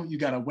 You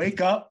got to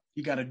wake up,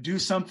 you got to do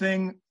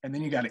something, and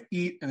then you got to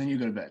eat, and then you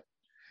go to bed.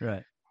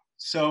 Right.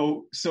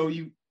 So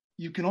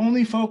you can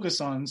only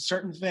focus on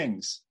certain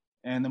things.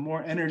 And the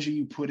more energy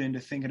you put into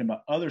thinking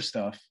about other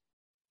stuff,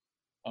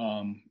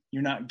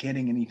 you're not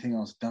getting anything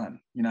else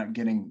done. You're not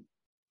getting,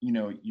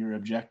 your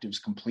objectives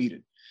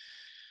completed.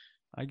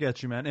 I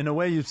get you, man. In a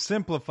way, you've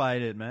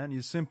simplified it, man.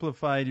 You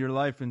simplified your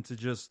life into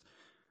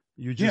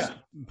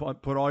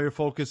put all your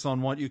focus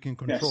on what you can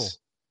control.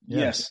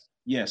 Yes.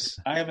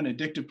 I have an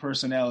addictive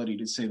personality,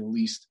 to say the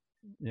least.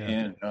 Yeah.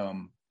 And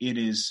it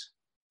is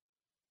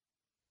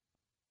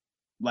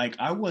like,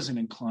 I wasn't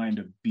inclined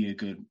to be a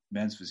good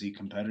men's physique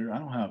competitor. I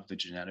don't have the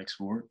genetics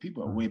for it.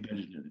 People are way better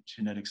at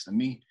genetics than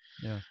me.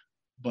 Yeah.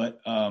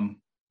 But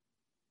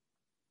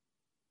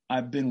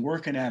I've been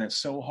working at it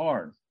so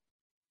hard,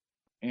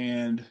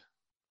 and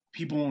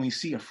people only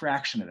see a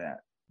fraction of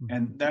that. Mm-hmm.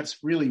 And that's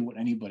really what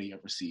anybody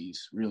ever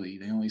sees. Really,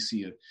 they only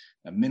see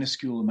a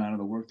minuscule amount of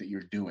the work that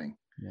you're doing.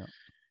 Yeah.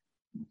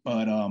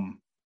 But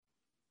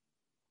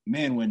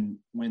man,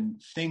 when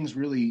things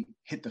really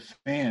hit the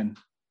fan,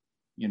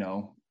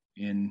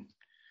 in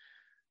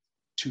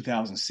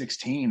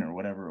 2016 or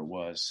whatever it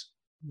was,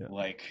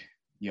 I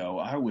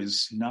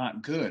was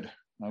not good.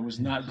 I was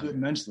not good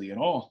mentally at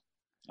all.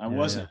 I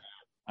wasn't.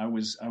 I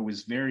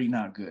was very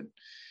not good.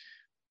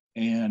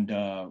 And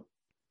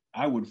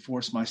I would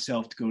force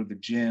myself to go to the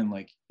gym,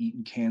 like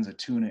eating cans of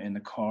tuna in the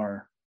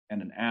car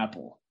and an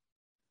apple.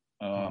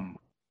 And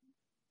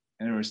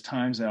there was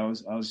times that I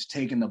was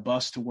taking the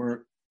bus to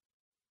work,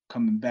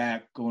 coming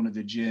back, going to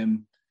the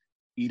gym,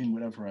 eating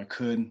whatever I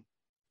could.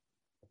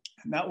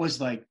 And that was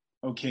like,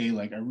 okay,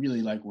 like I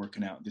really like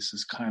working out. This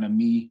is kind of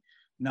me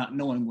not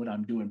knowing what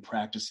I'm doing,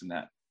 practicing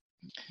that.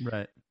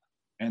 Right.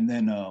 And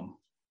then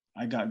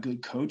I got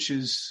good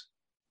coaches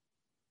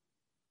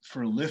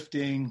for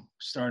lifting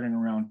starting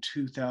around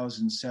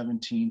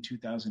 2017,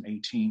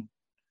 2018,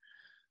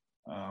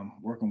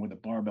 working with a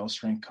barbell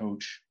strength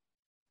coach.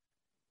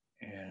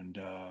 And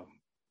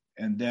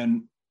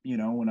then,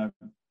 when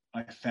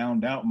I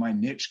found out my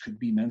niche could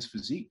be men's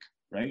physique,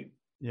 right?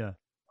 Yeah.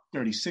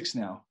 36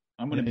 now.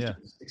 I'm going to be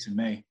 36 in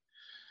May.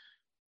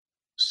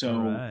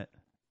 So, right.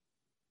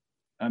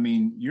 I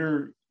mean,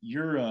 your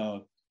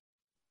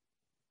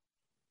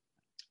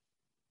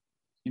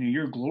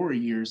glory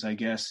years, I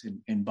guess,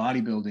 in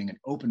bodybuilding and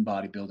open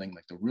bodybuilding,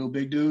 like the real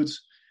big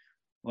dudes,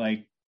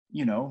 like,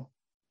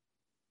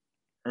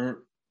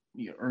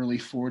 early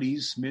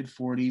 40s, mid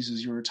 40s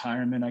is your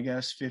retirement, I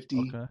guess,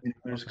 50. Okay.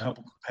 There's a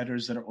couple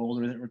competitors that are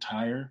older that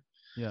retire.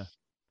 Yeah.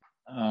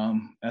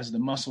 As the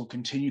muscle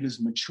continues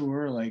to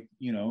mature, like,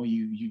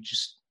 you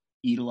just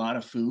eat a lot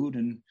of food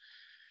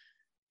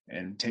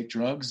and take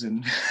drugs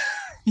and,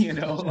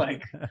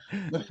 like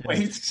lift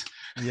weights.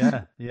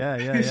 Yeah.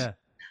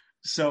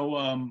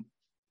 So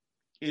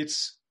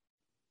it's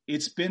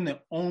been the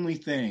only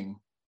thing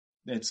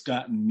that's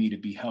gotten me to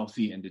be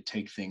healthy and to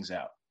take things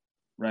out,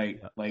 right?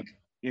 Yeah. Like,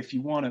 if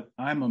you want to,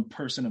 I'm a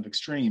person of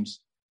extremes.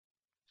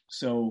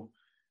 So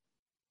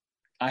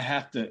I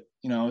have to,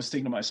 I was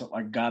thinking to myself,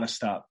 I gotta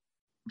stop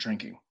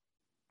drinking.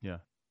 Yeah.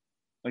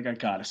 Like, I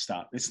gotta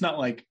stop. It's not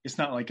like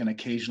an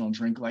occasional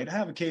drink. Like, I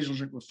have occasional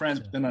drink with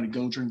friends, but then I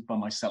go drink by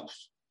myself.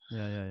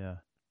 Yeah.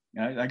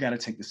 I gotta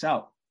take this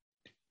out.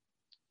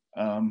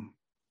 And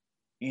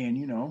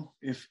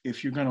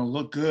if you're gonna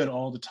look good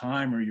all the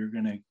time, or you're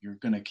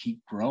gonna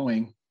keep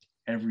growing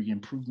every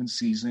improvement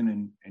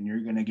season, and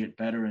you're gonna get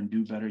better and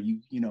do better,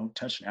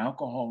 touching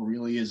alcohol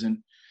really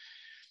isn't.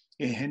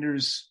 It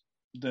hinders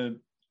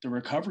the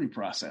recovery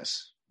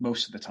process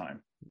most of the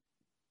time.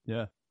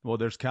 Yeah. Well,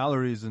 there's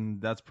calories,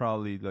 and that's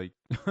probably like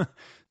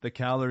the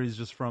calories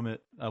just from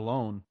it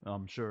alone,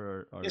 I'm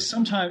sure.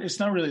 Sometimes it's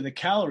not really the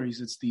calories;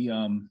 it's the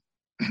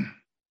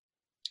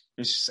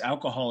it's just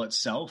alcohol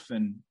itself,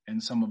 and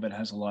some of it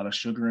has a lot of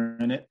sugar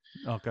in it.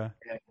 Okay.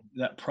 And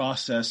that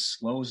process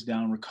slows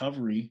down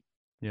recovery.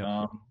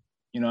 Yeah.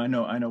 I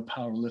know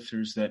power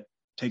lifters that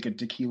take a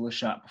tequila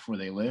shot before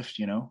they lift.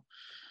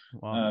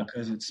 Wow.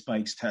 Because it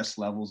spikes test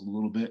levels a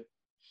little bit.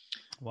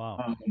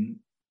 Wow.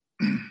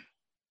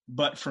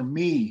 But for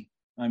me,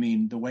 I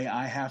mean, the way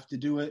I have to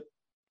do it,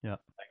 like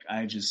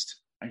I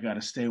got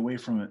to stay away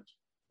from it,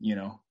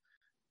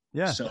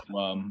 Yeah. So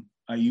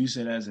I use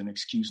it as an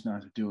excuse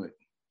not to do it.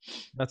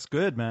 That's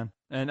good, man.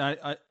 And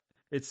I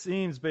it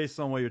seems based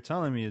on what you're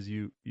telling me is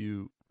you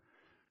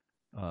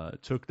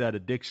took that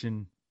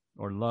addiction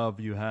or love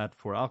you had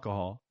for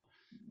alcohol,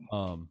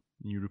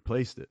 you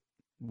replaced it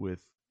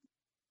with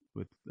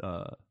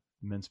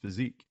men's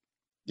physique.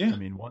 Yeah. I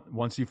mean,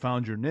 once you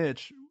found your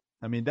niche,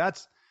 I mean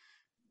that's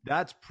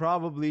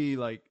probably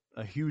like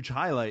a huge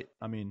highlight.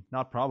 I mean,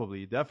 not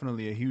probably,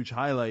 definitely a huge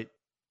highlight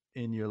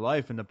in your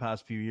life in the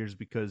past few years,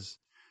 because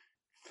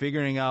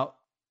figuring out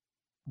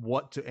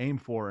what to aim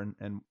for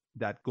and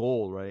that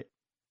goal, right?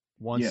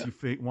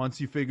 Once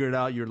you figured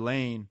out your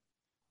lane,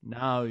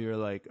 now you're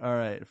like, all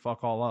right,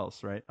 fuck all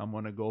else, right? I'm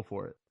gonna go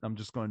for it. I'm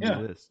just going to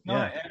do this. No,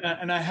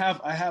 and I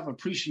have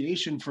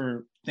appreciation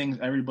for things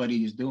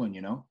everybody is doing,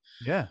 you know.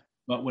 Yeah.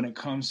 But when it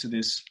comes to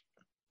this,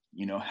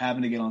 you know,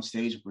 having to get on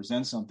stage and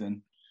present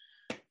something,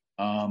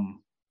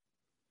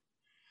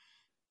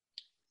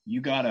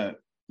 you have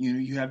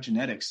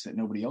genetics that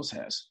nobody else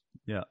has.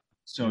 Yeah.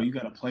 So you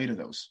got to play to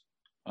those.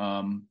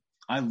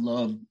 I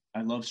love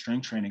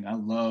strength training. I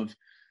love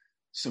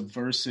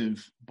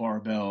subversive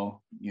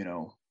barbell, you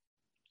know,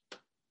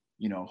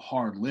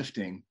 hard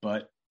lifting.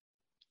 But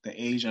the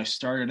age I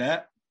started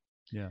at,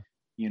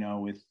 you know,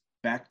 with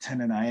back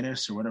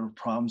tendonitis or whatever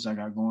problems I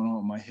got going on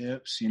with my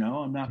hips, you know,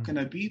 I'm not going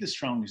to be the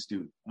strongest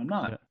dude. I'm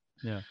not.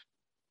 Yeah.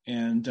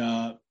 And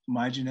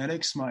my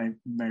genetics, my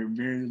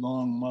very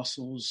long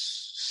muscles,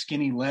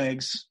 skinny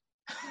legs,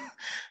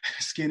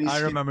 I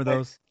remember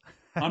those.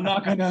 I'm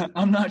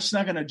just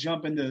not gonna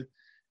jump into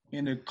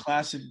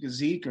classic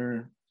physique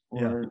or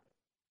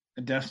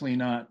definitely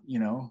not, you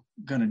know,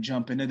 gonna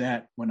jump into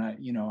that when I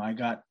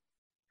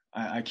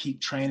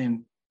keep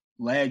training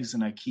legs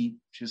and I keep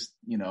just,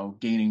 you know,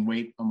 gaining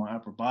weight on my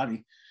upper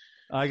body.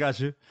 I got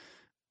you.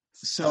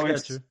 So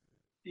it's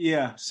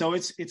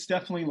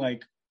definitely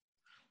like,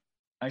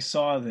 I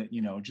saw that,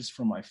 you know, just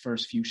from my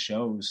first few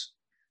shows,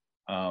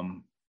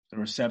 the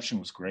reception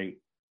was great.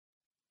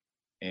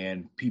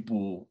 And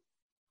people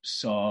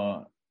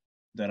saw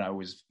that I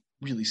was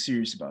really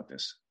serious about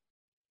this.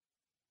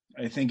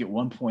 I think at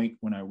one point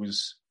when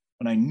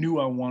I knew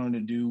I wanted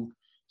to do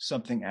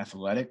something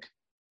athletic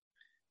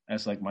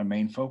as like my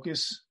main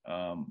focus,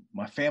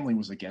 my family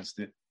was against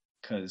it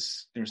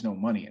because there's no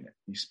money in it.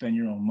 You spend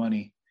your own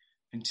money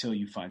until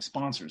you find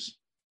sponsors.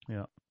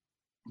 Yeah.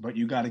 But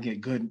you got to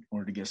get good in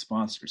order to get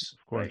sponsors.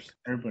 Of course. Right?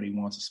 Everybody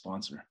wants a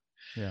sponsor.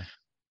 Yeah.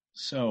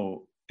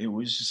 So it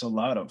was just a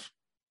lot of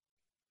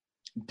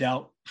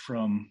doubt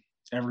from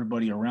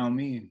everybody around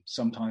me, and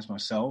sometimes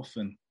myself.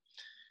 And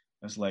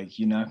I was like,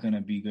 you're not going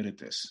to be good at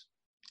this.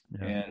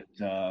 Yeah.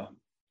 And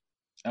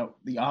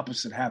the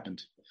opposite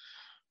happened.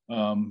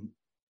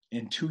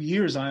 In 2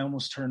 years, I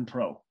almost turned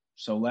pro.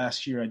 So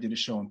last year I did a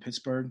show in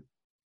Pittsburgh,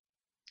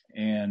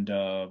 and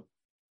the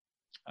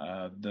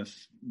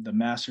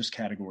masters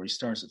category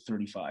starts at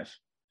 35.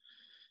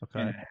 Okay.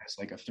 And it has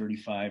like a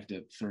 35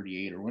 to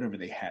 38 or whatever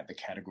they had, the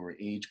category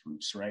age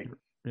groups, right?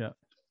 Yeah.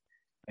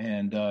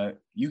 And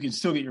you can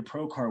still get your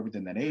pro card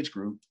within that age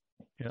group.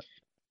 Yeah.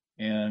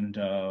 And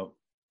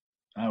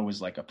I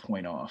was like a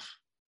point off.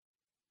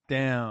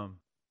 Damn.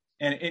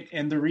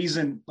 And the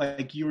reason,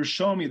 like, you were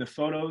showing me the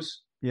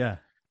photos. Yeah.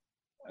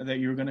 That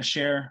you were going to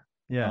share.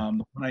 Yeah.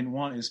 The one I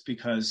want is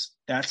because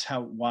that's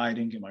why I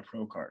didn't get my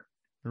pro card.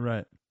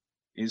 Right.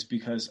 Is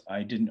because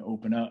I didn't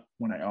open up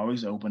when I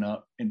always open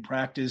up in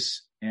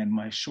practice, and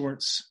my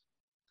shorts,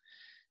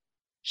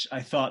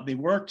 I thought they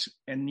worked.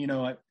 And, you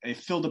know, I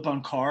filled up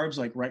on carbs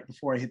like right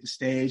before I hit the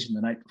stage, and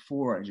the night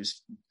before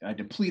I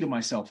depleted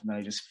myself, and then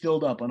I just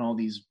filled up on all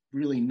these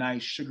really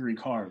nice sugary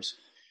carbs,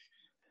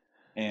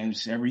 and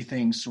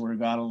everything sort of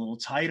got a little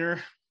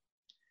tighter.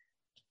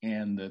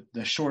 And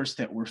the shorts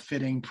that were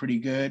fitting pretty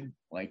good,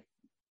 like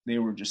they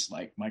were just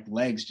like, my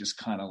legs just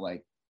kind of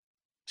like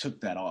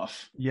took that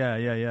off.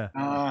 Yeah.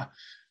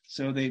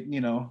 So they, you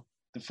know,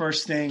 the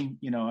first thing,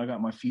 you know, I got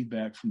my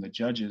feedback from the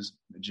judges.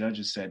 The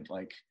judges said,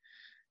 like,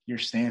 your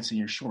stance and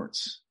your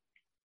shorts.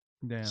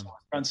 Damn. So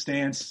front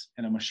stance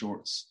and I'm a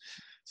shorts.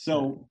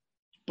 So,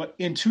 but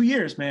in 2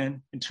 years,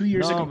 man, of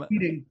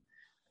competing,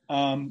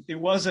 it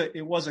was a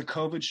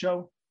COVID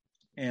show.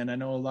 And I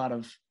know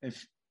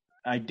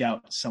I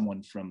doubt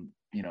someone from,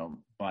 you know,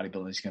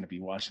 bodybuilding is going to be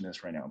watching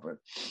this right now, but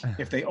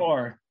if they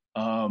are,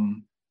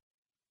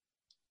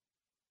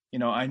 you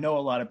know, I know a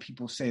lot of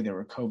people say there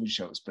were COVID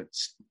shows, but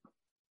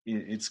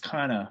it's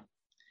kind of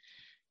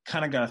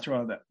got to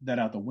throw that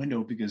out the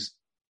window, because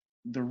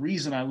one of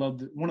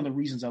the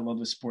reasons I love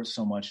this sport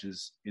so much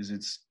is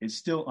it's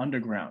still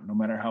underground, no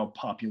matter how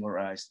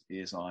popularized it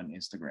is on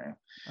Instagram.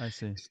 I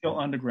see. It's still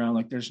underground.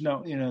 Like there's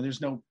no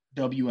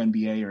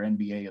WNBA or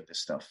NBA of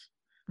this stuff.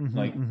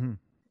 Mm-hmm.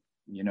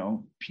 You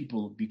know,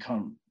 people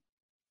become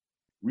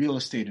real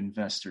estate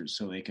investors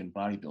so they can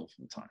bodybuild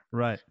for the time.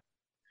 Right.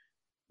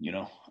 You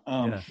know,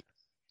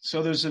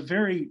 so it's a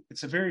very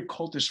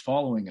cultish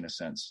following in a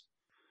sense.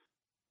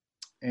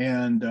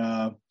 And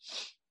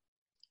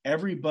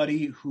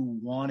everybody who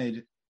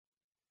wanted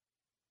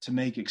to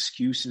make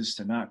excuses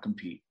to not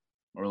compete,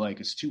 or like,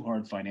 it's too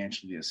hard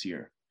financially this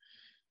year,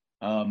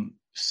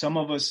 Some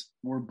of us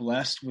were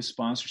blessed with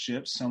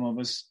sponsorships. Some of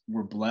us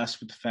were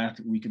blessed with the fact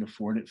that we could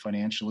afford it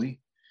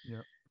financially.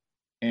 Yeah.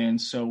 And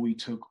so we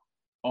took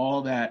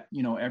all that,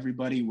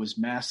 everybody was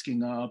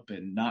masking up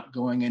and not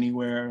going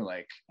anywhere.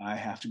 Like, I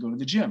have to go to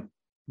the gym.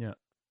 Yeah.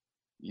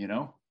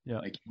 Yeah.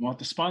 Like, you want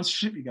the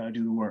sponsorship, you got to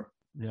do the work.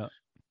 Yeah.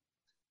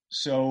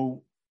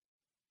 So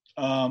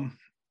that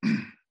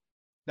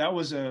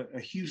was a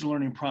huge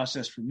learning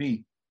process for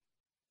me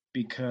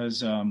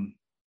because,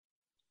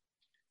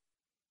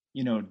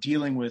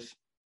 dealing with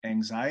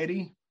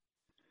anxiety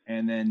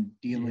and then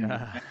dealing with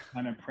that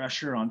kind of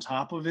pressure on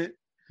top of it,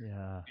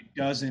 it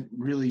doesn't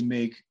really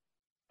make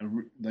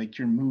like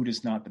your mood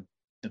is not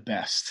the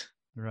best.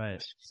 Right.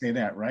 Let's say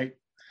that, right?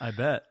 I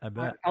bet.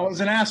 I was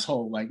an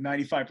asshole like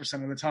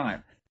 95% of the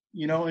time,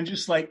 and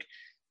just like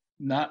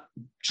not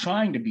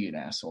trying to be an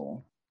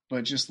asshole,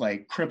 but just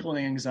like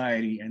crippling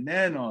anxiety and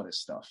then all this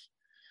stuff.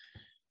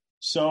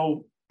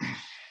 So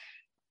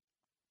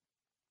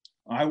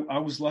I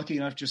was lucky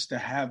enough just to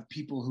have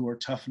people who are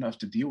tough enough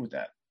to deal with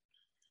that.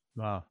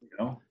 Wow.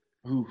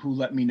 Who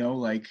let me know,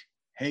 like,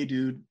 hey,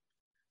 dude,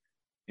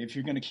 if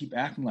you're going to keep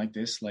acting like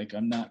this, like,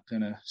 I'm not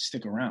going to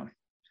stick around.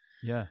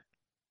 Yeah.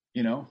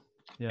 Yeah.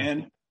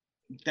 And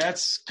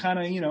that's kind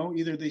of,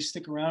 either they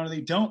stick around or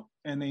they don't.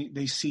 And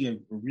they see a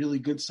really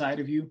good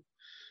side of you.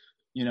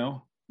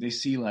 They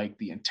see like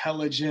the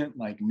intelligent,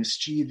 like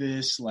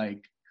mischievous,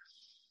 like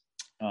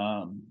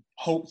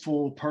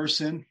hopeful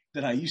person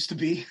that I used to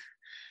be,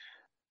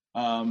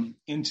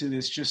 into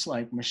this just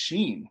like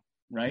machine,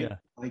 right? Yeah.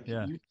 Like,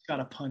 you got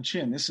to punch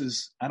in.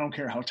 I don't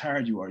care how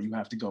tired you are, you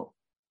have to go,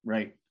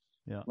 right?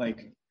 Yeah.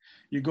 Like,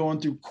 you're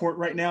going through court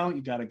right now,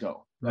 you got to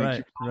go. Like,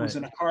 your mom was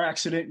in a car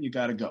accident, you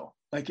got to go.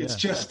 Like, it's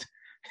just,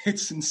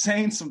 it's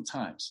insane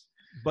sometimes.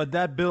 But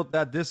that built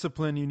that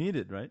discipline you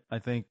needed, right? I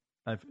think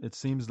it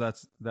seems that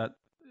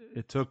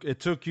it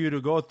took you to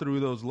go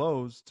through those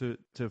lows to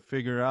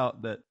figure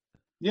out that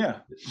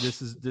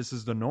this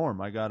is the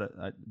norm.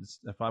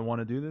 If I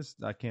want to do this,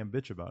 I can't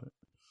bitch about it.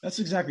 That's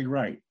exactly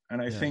right.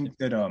 And I think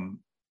that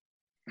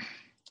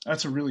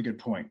that's a really good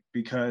point,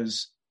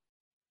 because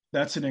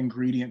that's an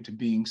ingredient to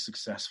being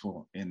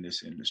successful in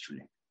this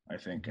industry, I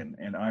think.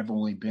 And I've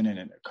only been in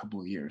it a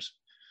couple of years.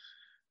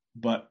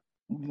 But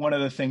one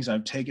of the things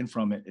I've taken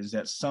from it is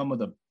that some of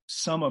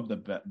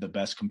the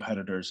best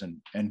competitors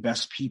and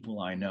best people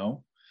I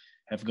know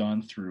have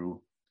gone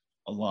through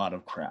a lot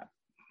of crap.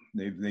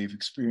 They've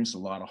experienced a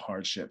lot of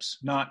hardships,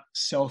 not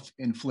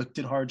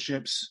self-inflicted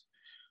hardships,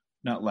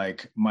 not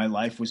like my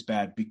life was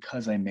bad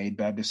because I made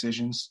bad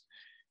decisions,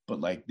 but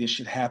like, this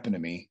shit happened to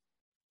me,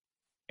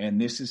 and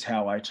this is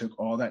how I took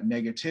all that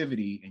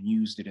negativity and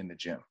used it in the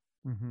gym.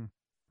 Mm-hmm.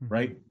 Mm-hmm.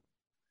 Right?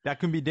 That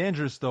can be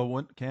dangerous,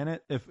 though, can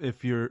it?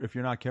 If you're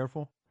not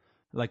careful,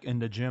 like in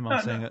the gym,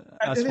 I'm saying.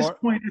 At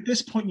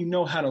this point, you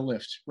know how to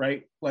lift,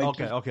 right? Like,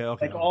 okay.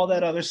 Like, all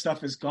that other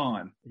stuff is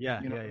gone.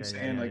 Yeah, you know what I'm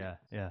saying?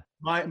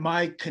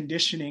 My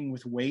conditioning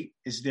with weight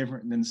is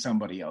different than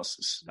somebody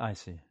else's. I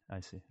see.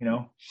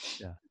 Yeah.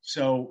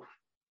 So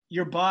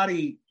your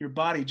body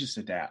just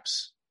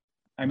adapts.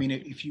 I mean,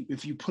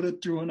 if you put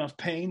it through enough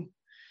pain,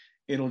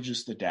 it'll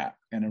just adapt,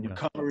 and it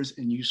recovers,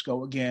 and you just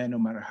go again. No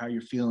matter how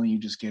you're feeling, you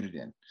just get it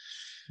in.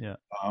 Yeah.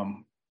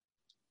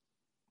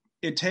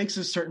 It takes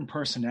a certain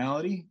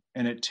personality,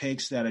 and it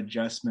takes that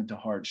adjustment to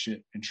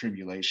hardship and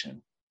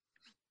tribulation.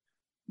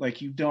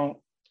 Like, you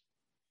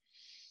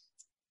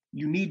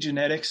need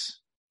genetics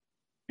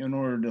in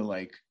order to,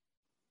 like,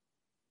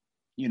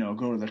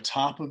 go to the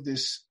top of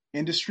this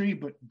industry.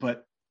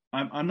 But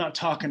I'm not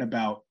talking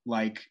about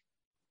like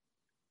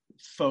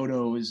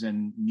photos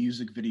and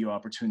music video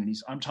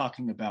opportunities. I'm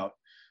talking about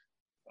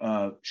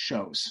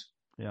shows.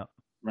 Yeah.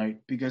 Right.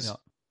 Because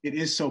it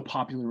is so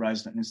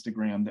popularized on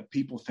Instagram that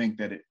people think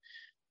that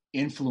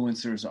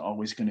influencers are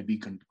always going to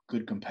be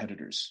good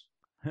competitors.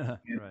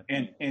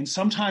 and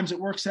sometimes it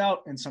works out,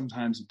 and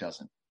sometimes it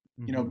doesn't.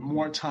 Mm-hmm.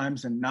 More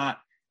times than not,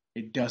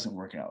 it doesn't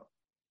work out,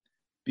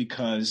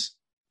 because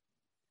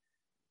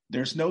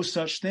there's no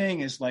such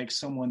thing as like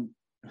someone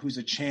who's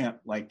a champ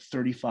like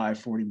 35,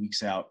 40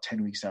 weeks out,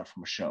 10 weeks out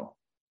from a show.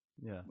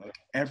 Yeah. Like,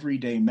 every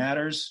day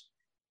matters,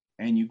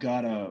 and you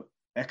got to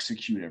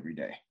execute every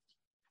day.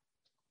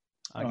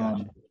 I got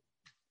you.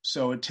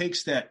 So it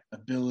takes that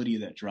ability,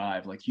 that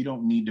drive. Like, you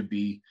don't need to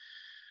be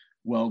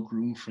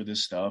well-groomed for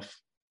this stuff.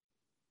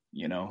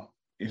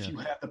 If you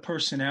have the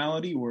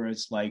personality where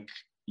it's like,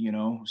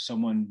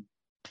 someone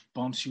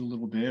bumps you a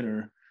little bit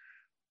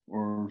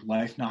or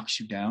life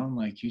knocks you down,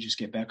 like, you just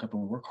get back up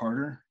and work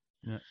harder.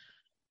 Yeah.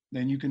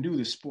 Then you can do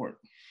this sport.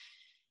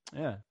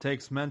 Yeah. It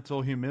takes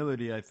mental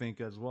humility, I think,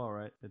 as well,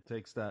 right? It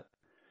takes that,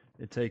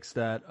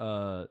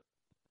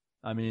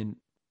 I mean,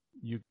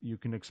 you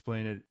can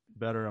explain it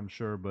better, I'm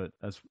sure, but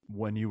as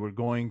when you were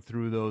going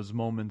through those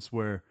moments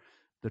where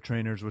the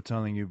trainers were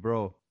telling you,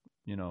 bro,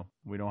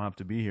 we don't have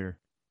to be here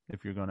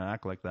if you're going to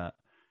act like that.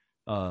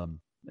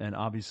 And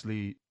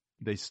obviously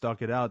they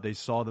stuck it out. They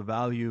saw the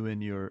value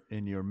in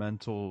your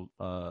mental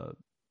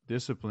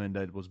discipline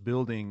that was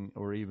building,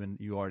 or even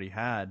you already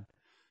had.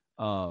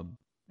 And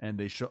and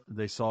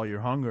they saw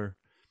your hunger.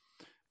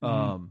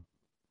 Mhm.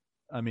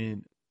 I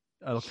mean,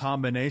 a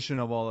combination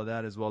of all of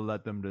that is what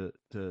led them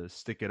to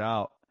stick it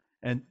out.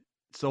 And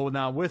so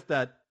now with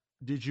that,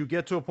 did you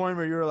get to a point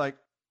where you're like,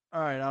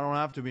 all right, I don't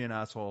have to be an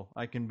asshole.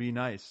 I can be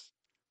nice.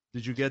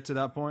 Did you get to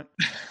that point?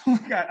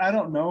 Look, I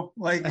don't know.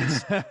 Like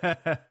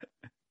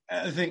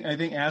I think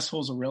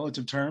asshole's a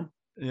relative term.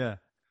 Yeah.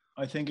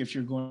 I think if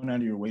you're going out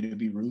of your way to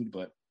be rude,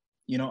 but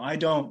I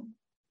don't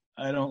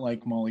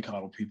like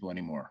mollycoddle people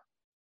anymore.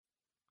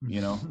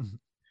 You know,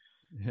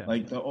 Yeah.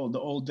 like the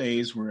old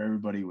days where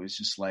everybody was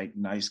just like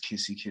nice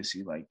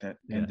kissy like that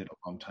Yeah. ended a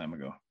long time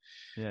ago.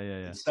 Yeah.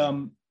 It's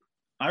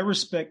I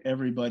respect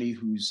everybody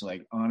who's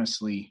like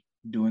honestly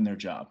doing their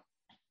job,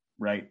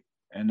 right?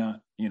 And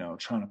not,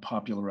 trying to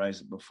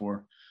popularize it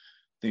before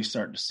they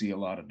start to see a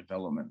lot of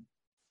development.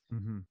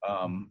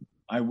 Mm-hmm.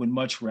 I would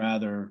much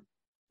rather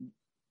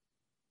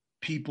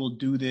people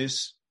do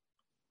this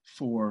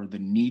for the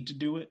need to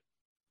do it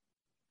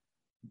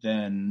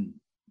than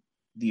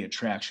the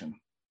attraction.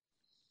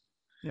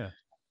 Yeah.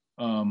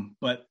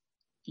 But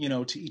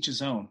to each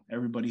his own.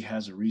 Everybody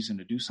has a reason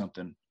to do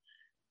something,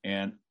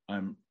 and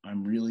I'm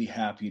really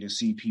happy to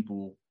see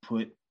people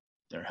put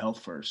their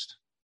health first,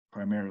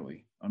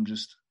 primarily.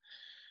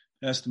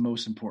 That's the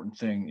most important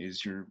thing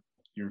is your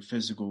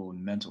physical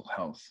and mental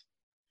health.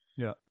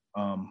 Yeah.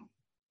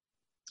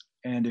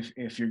 And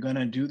if you're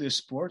gonna do this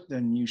sport,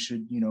 then you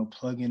should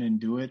plug in and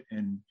do it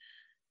and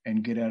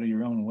get out of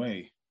your own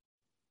way.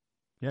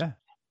 Yeah.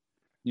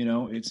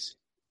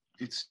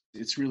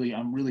 It's really,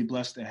 I'm really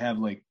blessed to have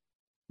like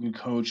good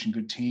coach and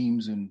good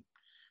teams and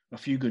a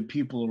few good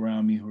people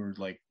around me who are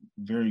like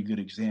very good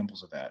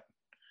examples of that.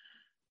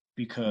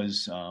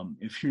 Because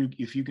if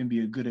you can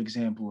be a good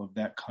example of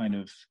that kind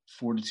of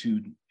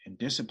fortitude and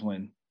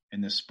discipline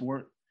in this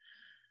sport,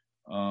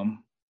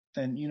 then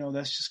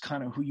that's just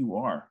kind of who you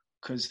are.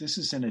 Because this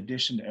is in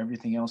addition to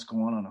everything else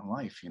going on in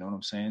life. You know what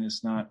I'm saying?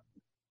 It's not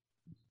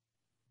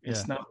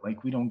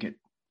like we don't get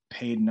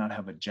paid and not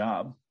have a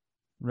job.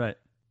 Right.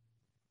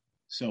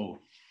 So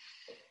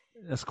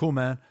that's cool,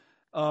 man.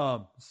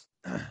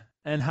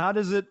 And how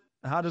does it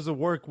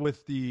work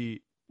with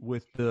the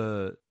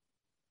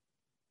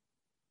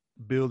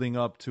building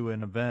up to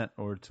an event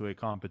or to a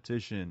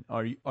competition?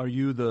 Are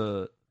you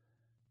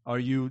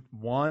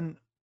one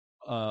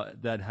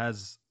that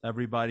has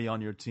everybody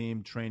on your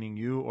team training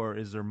you, or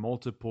is there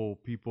multiple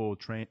people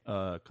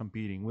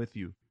competing with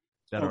you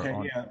that are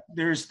on? Yeah,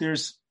 there's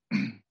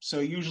so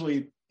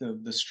usually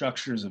the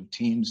structures of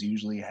teams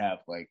usually have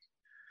like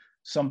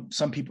some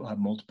people have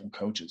multiple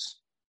coaches.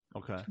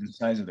 Okay. For the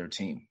size of their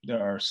team.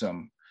 There are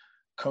some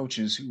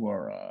coaches who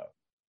are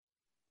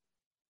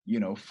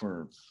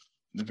for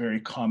the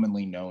very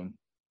commonly known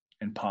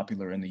and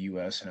popular in the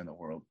US and in the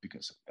world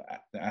because of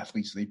the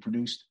athletes they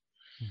produced.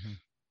 Mm-hmm.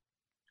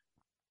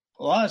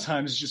 A lot of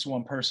times it's just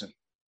one person.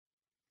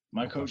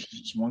 My coach is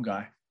just one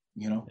guy.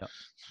 Yep.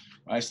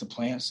 I used to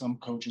plant. Some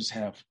coaches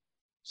have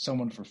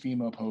someone for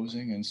female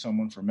posing and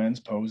someone for men's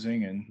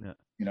posing and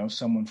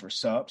someone for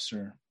sups,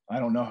 or I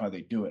don't know how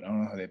they do it. I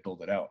don't know how they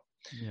build it out.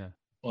 Yeah.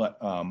 But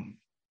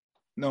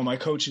no, my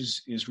coach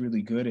is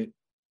really good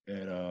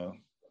at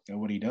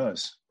what he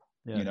does.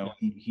 Yeah.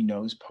 He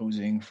knows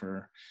posing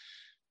for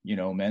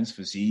men's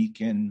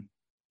physique and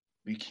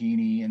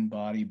bikini and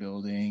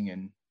bodybuilding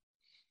and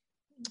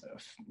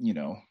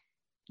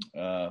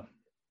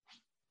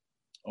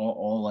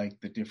all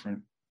like the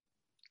different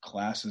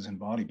classes in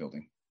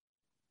bodybuilding.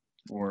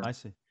 Or I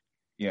see.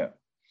 Yeah.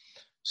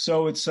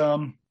 So it's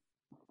an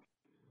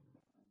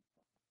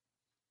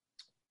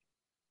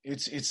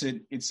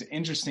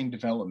interesting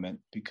development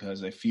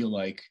because I feel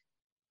like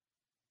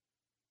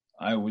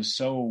I was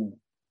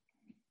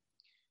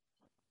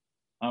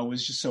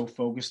just so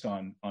focused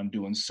on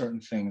doing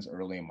certain things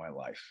early in my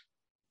life.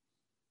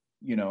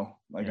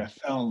 I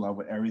fell in love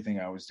with everything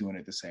I was doing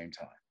at the same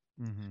time.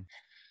 Mm-hmm.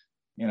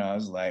 I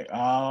was like,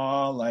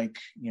 I'm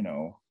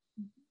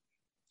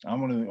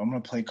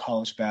gonna play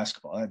college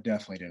basketball. That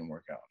definitely didn't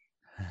work out.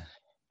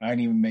 I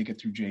didn't even make it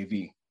through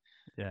JV.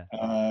 Yeah.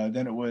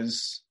 Then it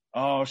was,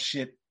 oh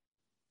shit,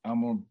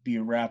 I'm gonna be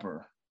a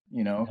rapper,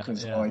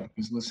 because all I did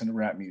was listen to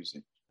rap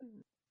music.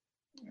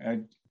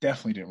 I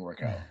definitely didn't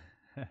work out.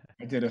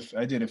 I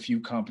did a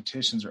few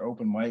competitions or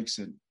open mics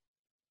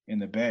in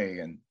the Bay,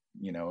 and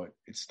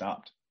it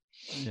stopped.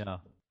 Yeah.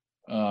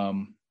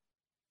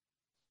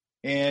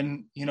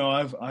 And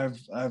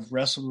I've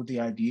wrestled with the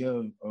idea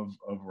of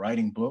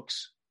writing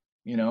books.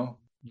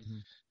 Mm-hmm.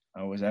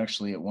 I was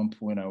actually at one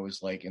point I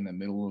was like in the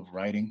middle of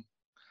writing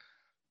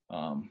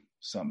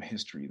some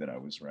history that I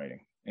was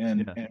writing,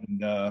 and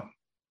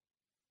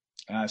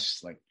I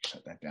just like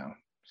shut that down.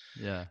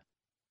 Yeah.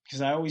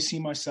 Because I always see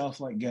myself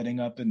like getting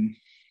up and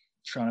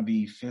trying to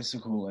be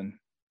physical and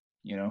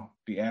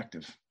be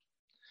active.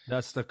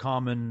 That's the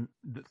common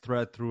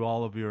thread through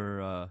all of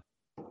your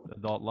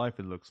adult life.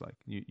 It looks like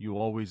you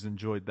always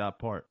enjoyed that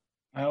part.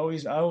 I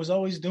was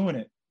always doing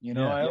it.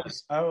 I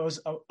was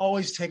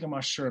always taking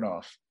my shirt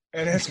off.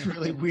 And it's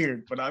really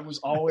weird, but I was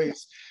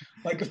always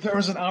like, if there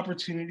was an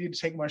opportunity to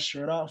take my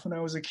shirt off when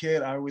I was a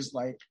kid, I was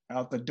like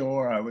out the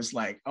door. I was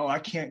like, oh, I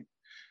can't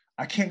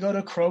go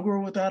to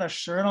Kroger without a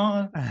shirt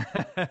on.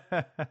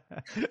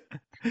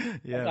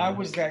 Yeah, I man.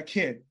 was that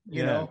kid,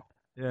 you Yeah, know.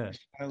 yeah,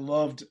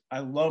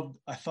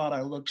 I thought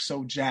I looked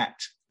so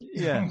jacked.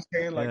 You know what yeah, I'm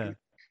saying? Like yeah,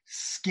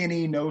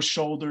 skinny, no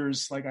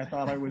shoulders. Like I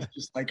thought I was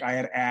just like I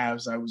had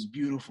abs. I was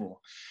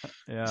beautiful.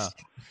 yeah.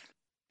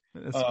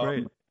 That's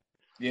great. Um,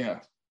 yeah.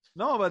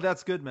 No, but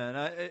that's good,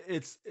 man.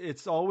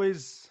 It's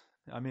always.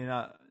 I mean,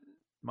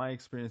 my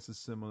experience is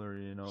similar.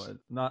 You know,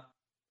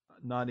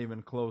 not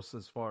even close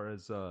as far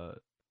as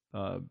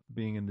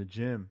being in the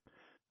gym.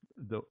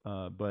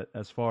 But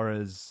as far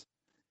as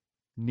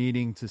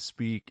needing to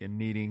speak and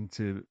needing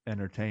to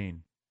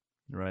entertain,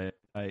 right?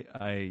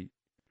 I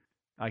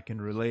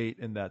can relate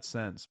in that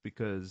sense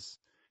because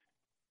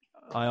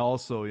I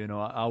also,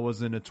 I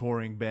was in a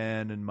touring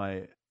band in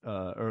my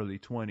early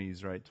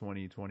 20s, right?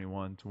 20,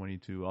 21,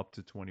 22, up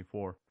to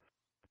 24.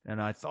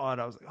 And I thought,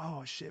 I was like,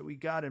 oh shit, we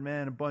got it,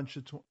 man. A bunch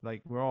of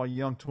like we're all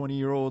young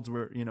 20-year-olds.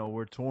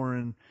 We're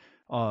touring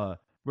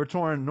we're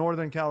touring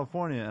Northern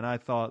California, and I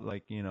thought,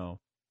 like,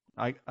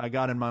 I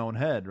got in my own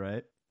head,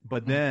 right?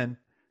 But then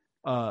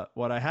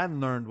what I hadn't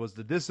learned was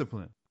the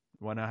discipline.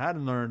 What I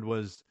hadn't learned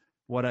was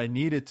what I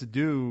needed to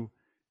do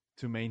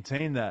to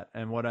maintain that,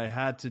 and what I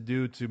had to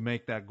do to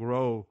make that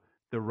grow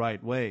the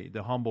right way,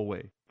 the humble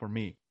way for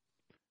me,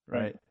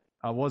 Right. right?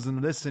 I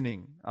wasn't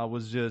listening. I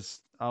was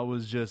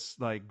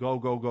just like go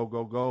go go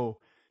go go.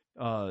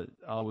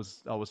 I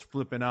was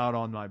flipping out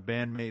on my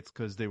bandmates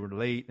because they were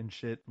late and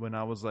shit. When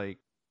I was like,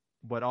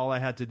 but all I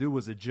had to do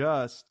was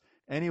adjust.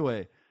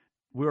 Anyway,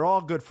 we're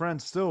all good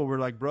friends still. We're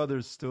like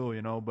brothers still,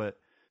 But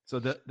so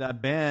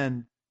that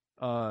band,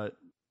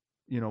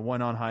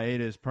 went on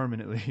hiatus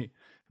permanently.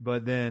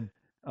 But then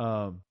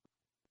um,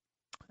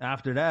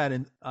 after that,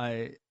 and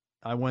I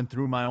went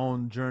through my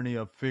own journey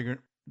of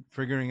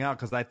figuring out,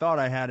 because I thought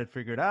I had it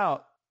figured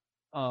out,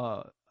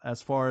 uh,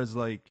 as far as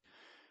like,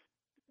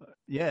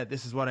 yeah,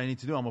 this is what I need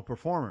to do. I'm a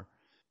performer,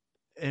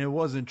 and it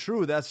wasn't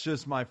true. That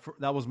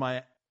was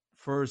my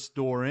first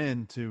door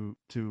into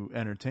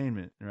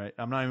entertainment, right?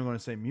 I'm not even going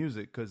to say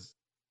music because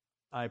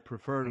I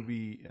prefer to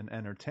be an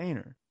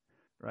entertainer,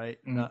 right?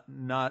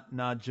 Mm-hmm.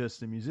 Not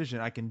just a musician.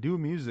 I can do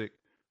music,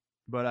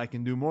 but I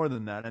can do more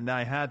than that. And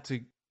I had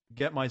to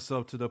get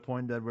myself to the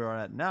point that we're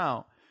at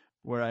now,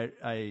 where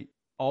I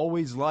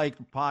always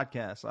liked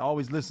podcasts. I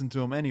always listened to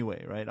them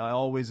anyway, right? I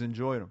always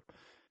enjoyed them,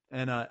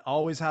 and I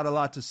always had a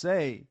lot to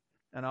say,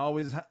 and I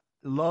always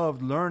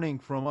loved learning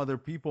from other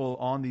people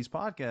on these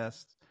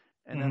podcasts.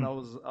 And then I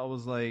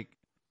was like,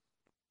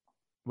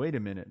 wait a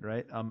minute,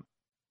 right?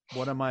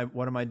 What am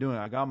I doing?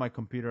 I got my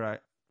computer.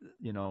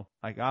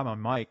 I got my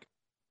mic.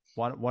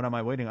 What am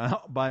I waiting on?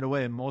 By the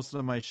way, most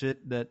of my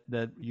shit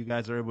that you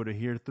guys are able to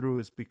hear through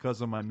is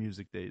because of my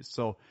music days.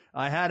 So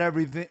I had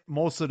everything,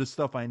 most of the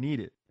stuff I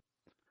needed.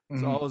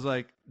 So I was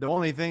like, the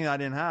only thing I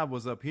didn't have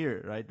was up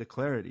here, right? The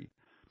clarity.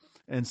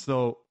 And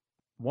so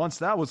once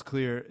that was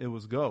clear, it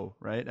was go,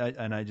 right?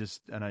 I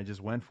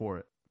just went for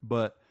it.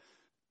 But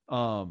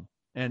and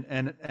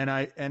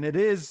it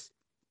is,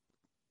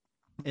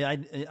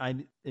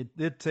 it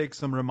did take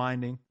some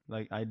reminding.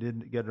 Like I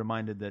did get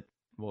reminded that,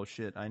 well,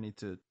 shit, I need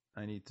to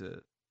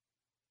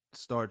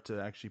start to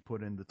actually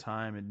put in the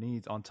time it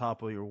needs on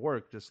top of your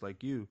work, just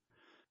like you,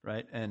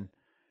 right?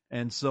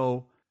 And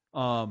so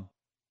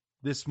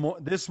this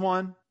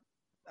one,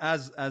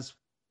 as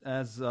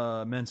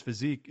Men's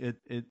Physique,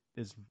 it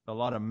is a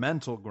lot of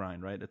mental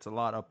grind, right? It's a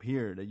lot up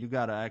here that you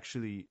gotta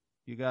actually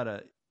you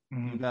gotta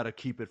you gotta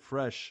keep it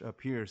fresh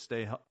up here,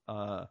 stay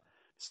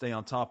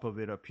on top of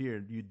it up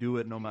here. You do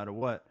it no matter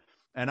what.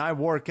 And I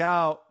work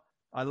out.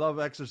 I love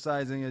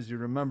exercising, as you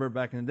remember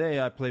back in the day.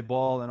 I play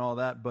ball and all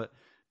that, but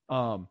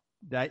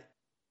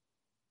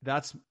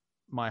that's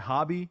my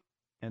hobby,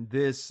 and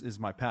this is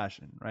my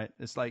passion, right?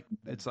 It's like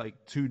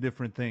two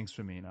different things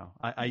for me now.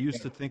 I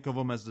used to think of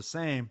them as the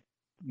same,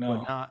 but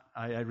No, now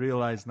I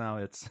realize now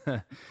it's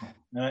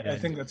I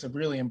think that's a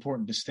really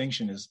important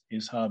distinction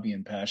is hobby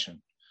and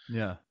passion.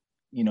 yeah.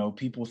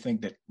 People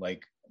think that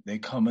like they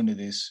come into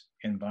this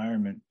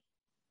environment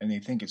and they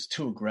think it's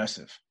too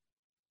aggressive,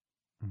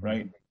 Mm-hmm.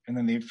 right? And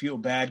then they feel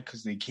bad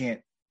because they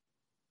can't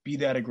be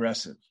that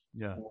aggressive,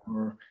 Yeah.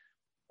 or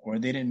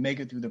they didn't make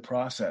it through the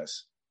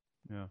process.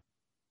 Yeah.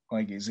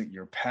 Like, is it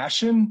your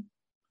passion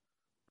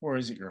or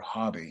is it your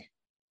hobby?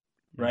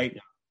 Yeah. Right?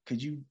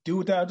 Could you do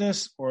without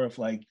this? Or if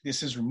like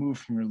this is removed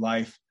from your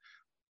life,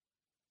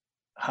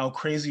 how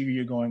crazy are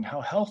you going?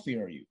 How healthy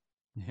are you?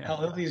 Yeah. How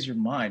healthy is your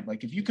mind?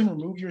 Like if you can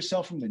remove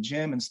yourself from the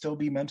gym and still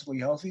be mentally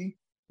healthy,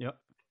 Yep.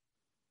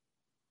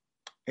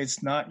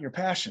 it's not your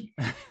passion.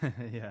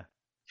 Yeah.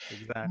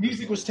 Exactly.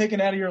 Music was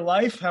taken out of your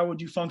life, how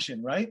would you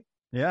function, right?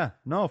 Yeah.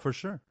 No, for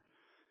sure.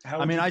 How I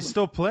would mean, you I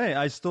still play.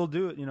 I still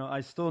do it.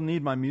 I still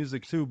need my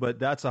music too, but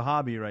that's a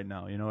hobby right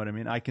now. You know what I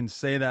mean? I can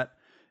say that,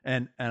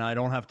 and I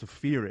don't have to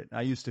fear it.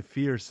 I used to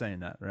fear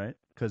saying that, right?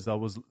 Because I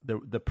was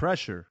the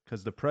pressure,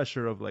 because the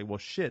pressure of like, well,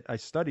 shit, I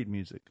studied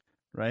music,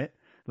 right?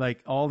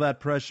 Like all that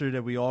pressure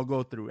that we all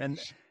go through.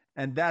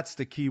 And that's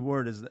the key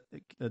word is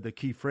the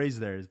key phrase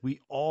there is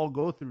we all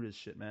go through this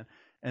shit, man.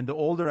 And the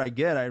older I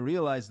get, I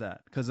realize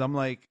that because I'm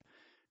like,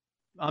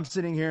 I'm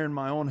sitting here in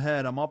my own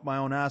head, I'm up my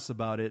own ass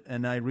about it.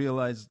 And I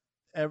realize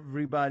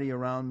everybody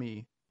around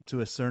me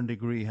to a certain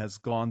degree has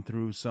gone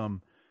through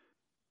some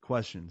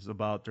questions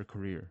about their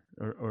career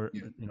or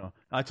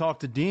I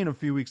talked to Dean a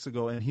few weeks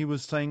ago and he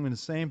was saying the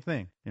same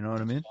thing. You know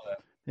what I mean?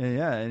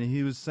 Yeah. And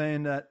he was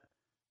saying that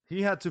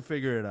he had to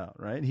figure it out,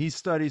 right? He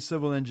studied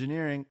civil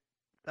engineering.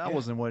 That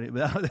wasn't what he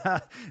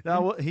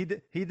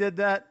did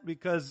that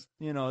because,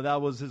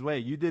 that was his way.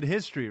 You did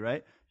history,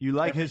 right? You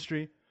like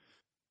history,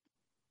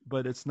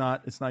 but it's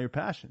not your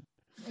passion.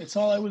 It's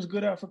all I was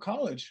good at for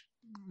college.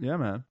 Yeah,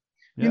 man.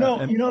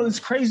 Yeah. It's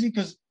crazy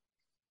because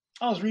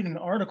I was reading an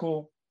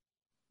article.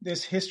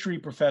 This history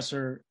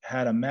professor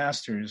had a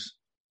master's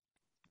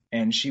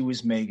and she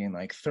was making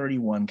like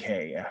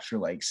 $31K after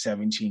like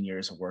 17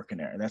 years of working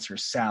there. That's her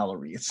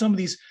salary. It's some of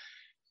these.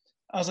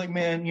 I was like,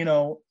 man,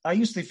 I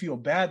used to feel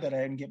bad that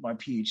I didn't get my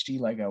PhD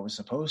like I was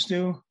supposed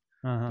to.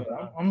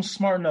 But I'm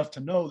smart enough to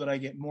know that I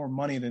get more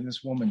money than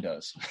this woman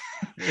does.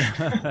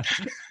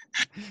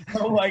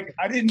 So like,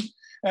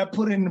 I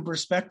put it into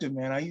perspective,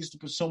 man. I used to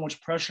put so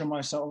much pressure on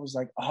myself. It was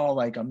like,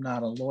 I'm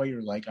not a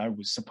lawyer like I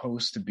was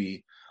supposed to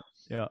be.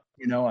 Yeah.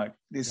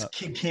 This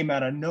kid came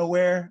out of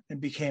nowhere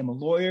and became a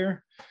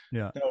lawyer.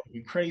 Yeah. That would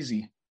be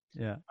crazy.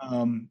 Yeah.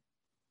 And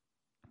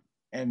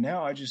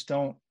now I just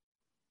don't.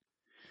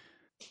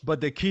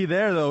 But the key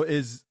there though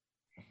is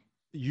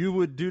you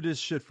would do this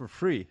shit for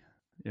free.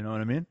 You know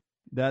what I mean?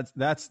 That's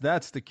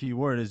the key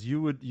word is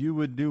you would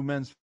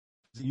do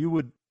you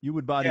would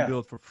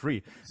bodybuild for free.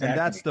 Exactly. And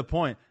that's the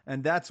point.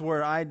 And that's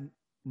where I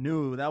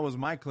knew that was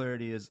my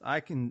clarity is I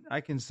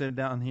can sit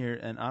down here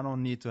and I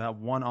don't need to have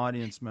one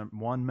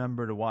one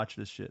member to watch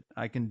this shit.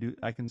 I can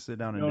sit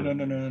down and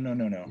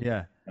no.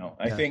 Yeah. No.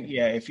 I think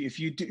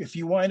if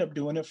you wind up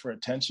doing it for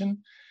attention,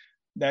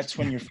 that's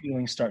when your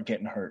feelings start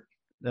getting hurt.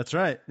 That's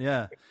right.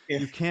 Yeah.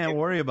 You can't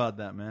worry about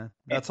that, man.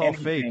 That's all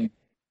fake.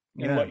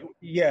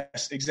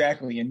 Yes,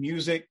 exactly. In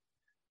music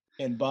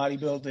and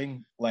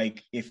bodybuilding,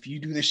 like if you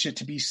do this shit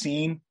to be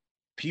seen,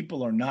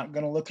 people are not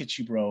going to look at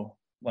you, bro.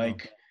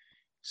 Like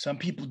some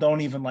people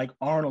don't even like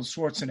Arnold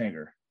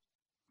Schwarzenegger,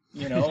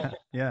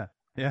 Yeah.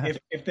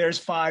 If there's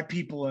 5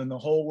 people in the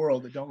whole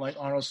world that don't like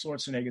Arnold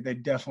Schwarzenegger, they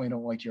definitely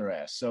don't like your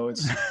ass. So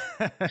it's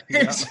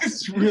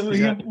it's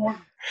really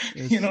important.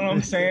 You know what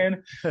I'm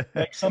saying?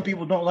 Like some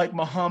people don't like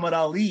Muhammad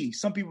Ali.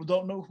 Some people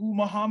don't know who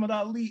Muhammad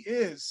Ali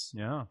is.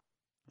 Yeah,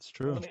 it's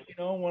true.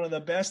 One of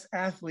the best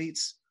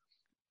athletes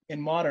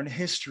in modern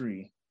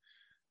history.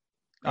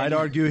 I'd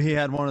argue he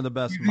had one of the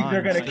best minds.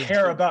 They're going to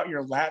care about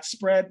your lat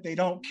spread. They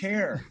don't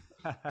care.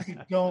 They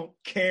don't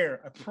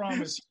care. I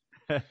promise you.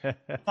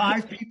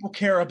 5 people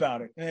care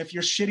about it, and if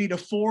you're shitty to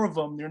 4 of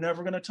them, they're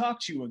never going to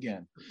talk to you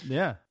again.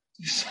 Yeah.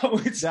 So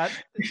it's like,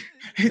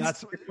 you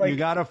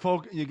gotta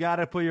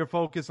put your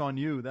focus on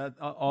you. That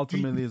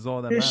ultimately is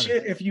all that matters.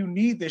 If you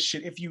need this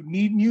shit, if you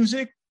need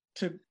music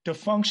to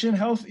function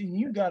healthy,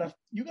 you gotta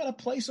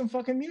play some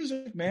fucking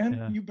music, man.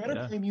 Yeah. You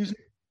better play music.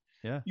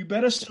 Yeah. You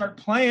better start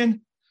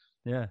playing.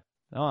 Yeah.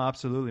 Oh,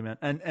 absolutely,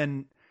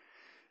 man.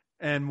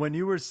 And when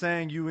you were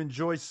saying you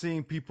enjoy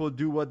seeing people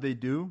do what they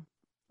do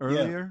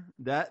earlier,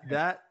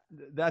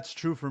 that's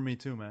true for me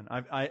too, man.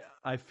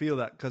 I feel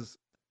that because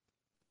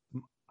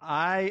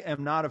I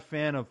am not a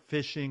fan of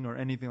fishing or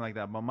anything like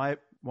that. But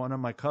one of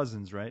my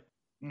cousins, right?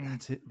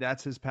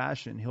 That's his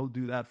passion. He'll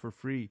do that for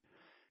free.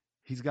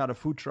 He's got a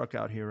food truck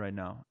out here right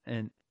now,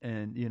 and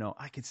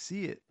I could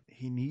see it.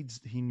 He needs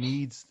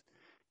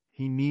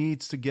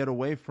to get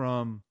away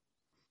from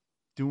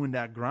doing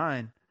that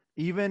grind.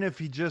 Even if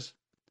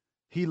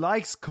he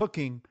likes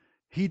cooking,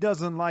 he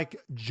doesn't like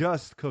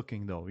just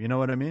cooking though. You know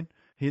what I mean?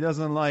 He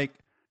doesn't like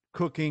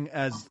cooking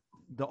as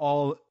the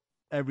all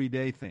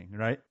everyday thing,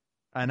 right?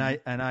 And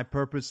I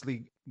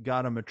purposely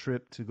got him a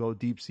trip to go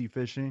deep sea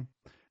fishing,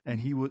 and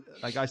he would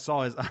I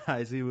saw his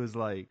eyes. He was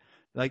like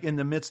in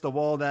the midst of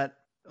all that,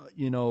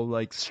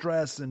 like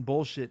stress and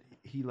bullshit.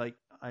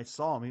 I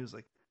saw him. He was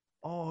like,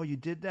 "Oh, you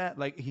did that?"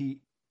 Like he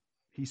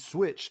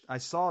switched. I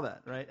saw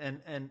that, right?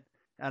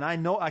 And I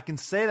know I can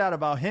say that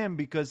about him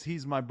because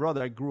he's my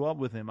brother. I grew up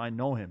with him. I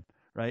know him,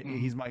 right? Mm-hmm.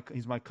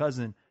 He's my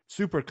cousin,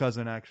 super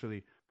cousin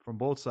actually, from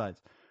both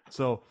sides.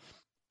 So,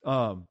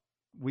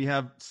 we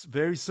have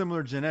very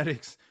similar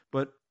genetics,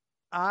 but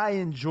I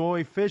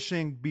enjoy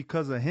fishing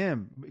because of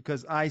him,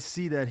 because I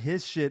see that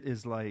his shit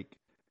is like,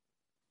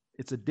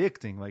 it's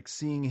addicting. Like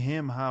seeing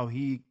him, how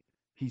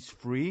he's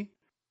free,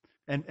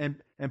 and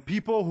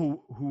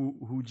people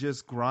who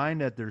just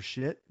grind at their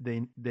shit,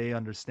 they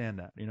understand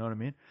that. You know what I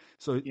mean?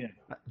 So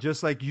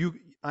just like you,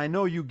 I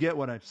know you get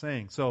what I'm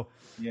saying. So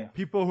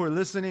people who are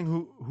listening,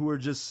 who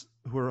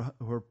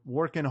are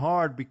working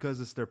hard because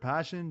it's their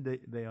passion,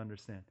 they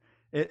understand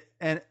it.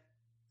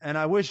 And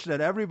I wish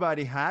that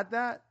everybody had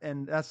that,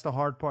 and that's the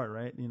hard part,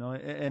 right?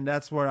 And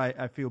that's where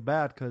I feel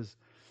bad because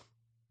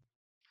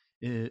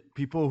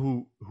people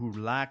who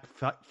lack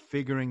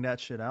figuring that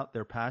shit out,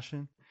 their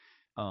passion,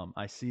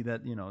 I see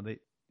that, they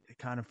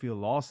kind of feel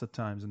lost at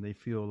times, and they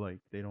feel like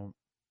they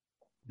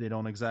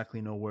don't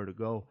exactly know where to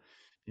go.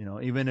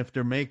 Even if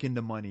they're making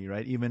the money,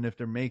 right? Even if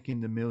they're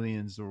making the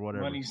millions or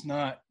whatever. Money's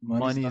not.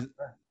 Money's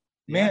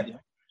Man, yeah.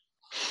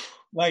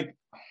 like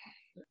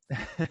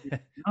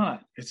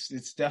not.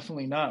 It's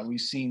definitely not. We've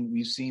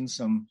seen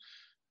some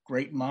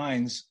great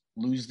minds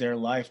lose their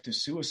life to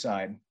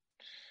suicide.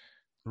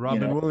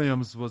 Robin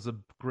Williams was a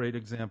great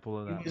example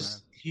of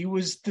that. He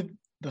was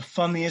the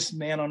funniest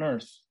man on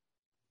earth.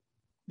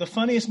 The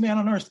funniest man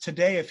on earth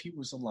today if he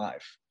was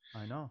alive.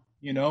 I know.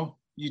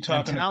 You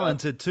talking and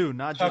talented about, too,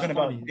 not talking just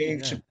about funny.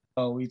 Dave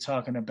Chappelle. We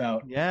talking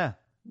about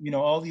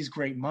all these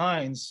great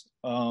minds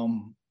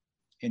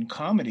in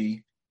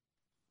comedy.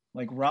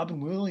 Like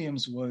Robin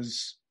Williams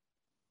was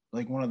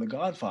like one of the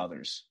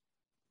godfathers,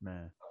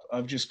 man,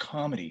 of just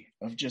comedy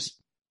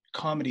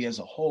as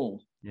a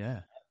whole.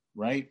 Yeah.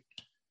 Right.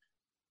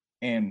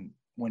 And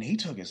when he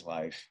took his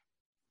life,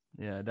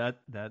 that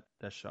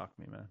shocked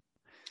me, man.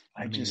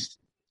 I just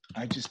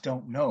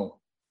don't know.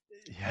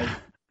 Yeah.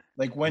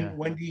 Like when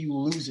do you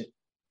lose it?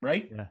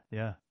 Right. Yeah.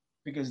 Yeah.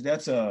 Because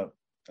that's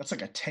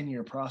like a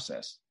 10-year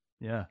process.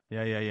 Yeah.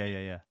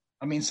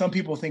 I mean, some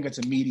people think it's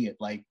immediate,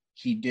 like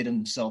he did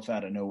himself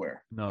out of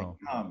nowhere. No. Like,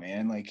 nah,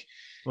 man. Like,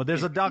 well,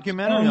 there's a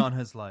documentary on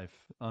his life.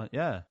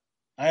 Yeah.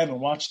 I haven't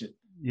watched it.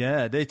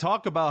 Yeah. They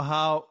talk about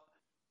how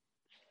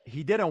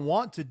he didn't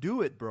want to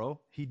do it,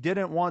 bro. He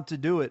didn't want to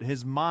do it.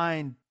 His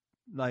mind,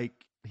 like,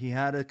 he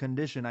had a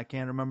condition. I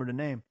can't remember the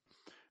name.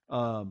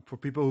 For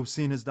people who've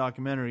seen his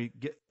documentary,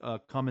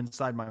 Come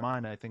Inside My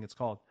Mind, I think it's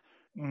called.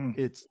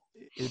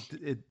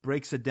 It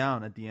breaks it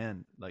down at the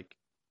end. Like,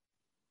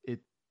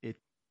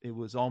 it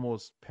was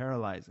almost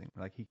paralyzing.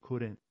 Like, he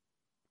couldn't.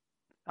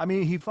 I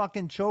mean, he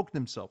fucking choked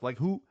himself. Like,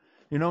 who?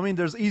 You know what I mean?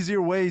 There's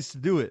easier ways to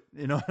do it.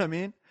 You know what I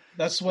mean?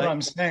 That's what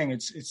I'm saying.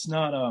 It's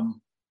not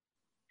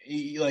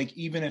like,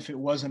 even if it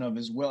wasn't of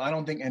his will, I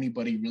don't think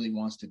anybody really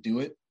wants to do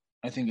it.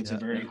 I think it's a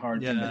very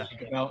hard thing to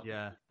think about.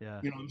 Yeah. You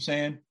know what I'm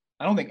saying?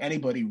 I don't think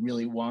anybody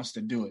really wants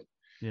to do it.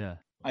 Yeah.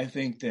 I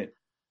think that.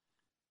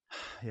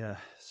 Yeah,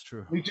 it's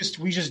true. We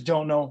just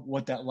don't know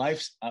what that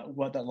life's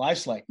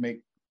like.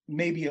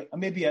 Maybe a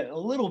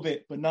little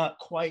bit, but not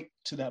quite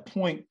to that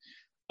point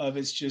of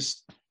it's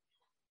just,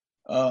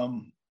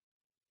 when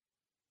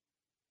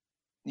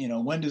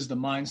does the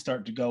mind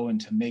start to go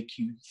and to make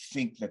you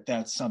think that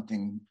that's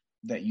something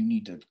that you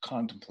need to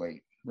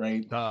contemplate,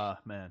 right?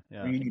 Man,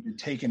 yeah. Or you need to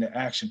take into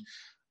action.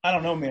 I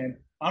don't know, man.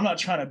 I'm not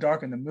trying to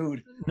darken the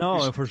mood.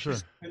 No, for sure.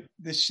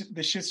 This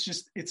shit's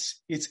just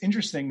it's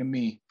interesting to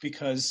me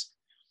because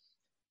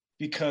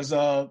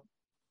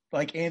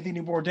like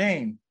Anthony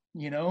Bourdain,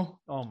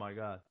 Oh my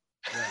God.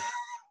 Yeah.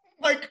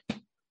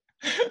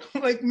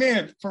 like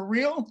man, for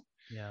real?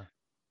 Yeah.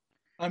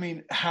 I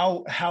mean,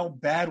 how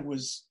bad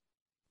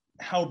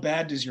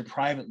does your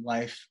private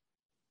life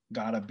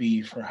gotta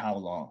be for how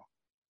long?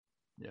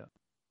 Yeah.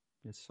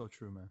 It's so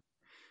true, man.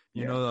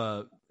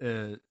 The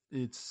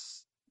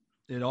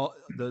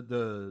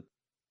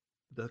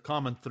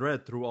common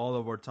thread through all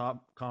of our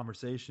top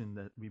conversation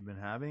that we've been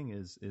having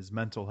is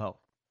mental health.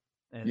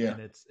 And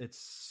it's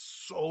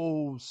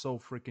so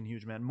freaking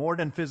huge, man. More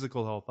than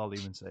physical health, I'll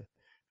even say.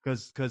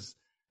 Because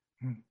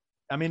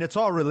I mean, it's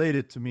all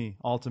related to me,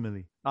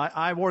 ultimately.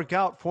 I work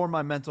out for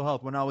my mental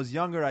health. When I was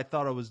younger, I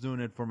thought I was doing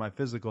it for my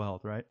physical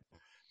health, right?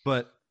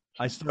 But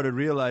I started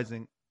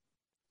realizing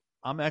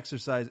I'm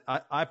exercising.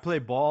 I play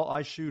ball.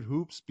 I shoot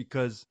hoops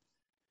because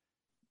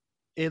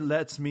it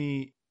lets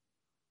me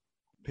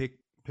pick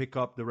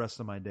up the rest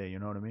of my day. You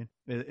know what I mean?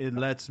 It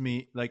lets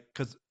me, like,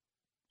 because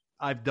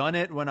I've done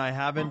it when I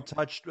haven't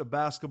touched a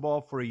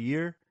basketball for a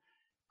year,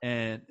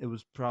 and it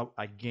was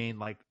I gained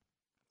like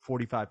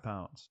 45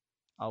 pounds.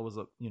 I was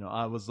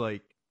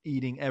like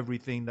eating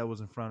everything that was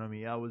in front of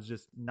me. I was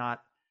just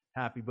not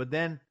happy. But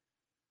then,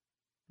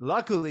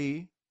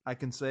 luckily, I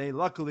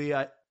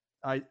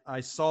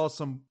saw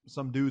some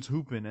dudes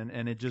hooping,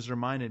 and it just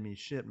reminded me,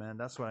 shit, man,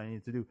 that's what I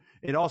need to do.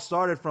 It all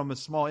started from a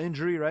small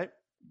injury, right?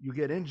 You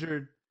get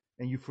injured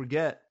and you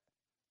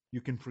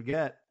can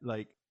forget,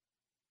 like,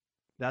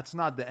 that's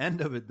not the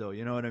end of it, though.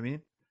 You know what I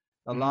mean?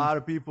 A lot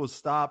of people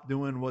stop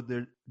doing what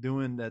they're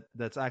doing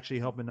that's actually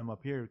helping them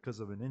up here because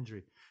of an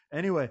injury.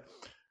 Anyway,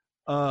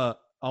 I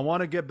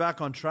want to get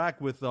back on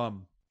track with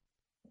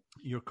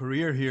your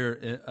career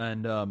here,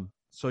 and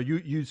so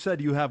you said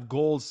you have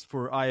goals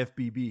for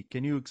IFBB.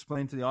 Can you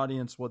explain to the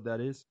audience what that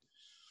is?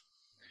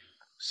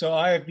 So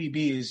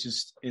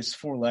IFBB is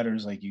 4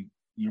 letters. Like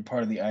you're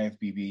part of the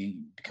IFBB,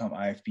 you become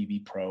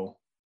IFBB Pro.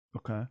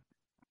 Okay.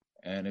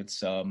 And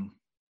it's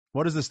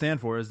what does it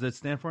stand for? Does it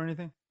stand for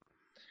anything?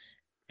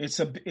 It's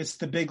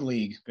the big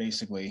league,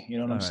 basically. You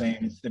know what I'm saying?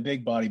 It's the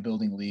big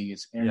bodybuilding league.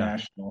 It's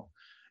international.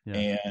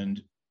 Yeah.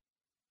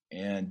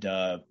 And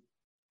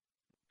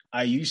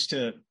I used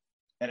to,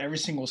 at every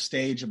single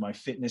stage of my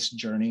fitness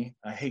journey,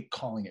 I hate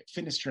calling it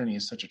fitness journey,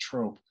 is such a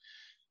trope.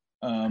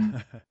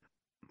 When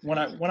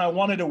I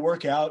wanted to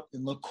work out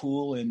and look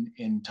cool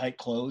in tight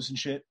clothes and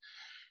shit,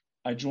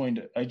 I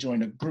joined a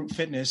group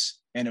fitness,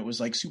 and it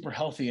was like super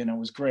healthy and it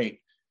was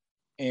great.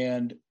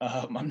 And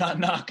I'm not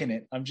knocking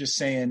it. I'm just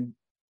saying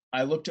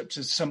I looked up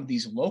to some of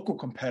these local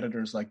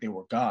competitors like they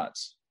were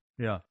gods.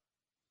 Yeah.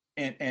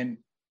 And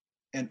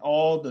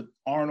all the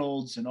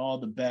Arnolds and all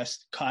the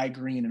best Kai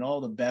Green and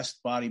all the best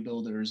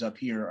bodybuilders up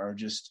here are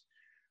just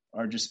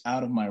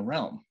out of my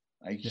realm.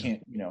 I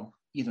can't,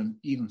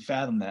 even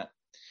fathom that.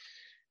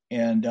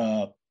 And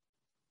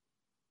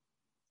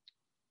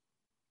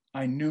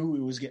I knew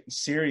it was getting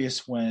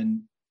serious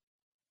when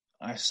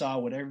I saw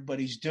what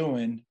everybody's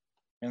doing,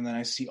 and then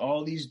I see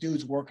all these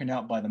dudes working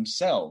out by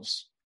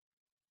themselves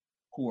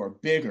who are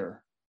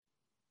bigger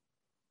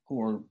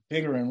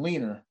and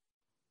leaner,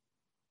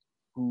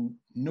 who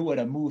knew how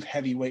to move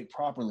heavy weight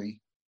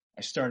properly.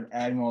 I started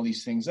adding all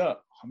these things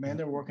up. Oh man,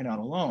 they're working out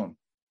alone.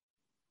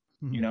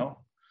 Mm-hmm.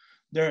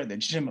 They're at the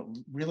gym at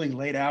really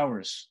late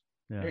hours.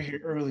 Yeah. They're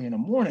here early in the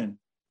morning.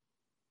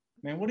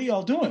 Man, what are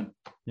y'all doing?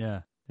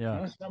 Yeah.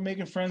 Yeah. Start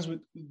making friends with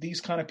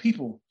these kind of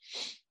people.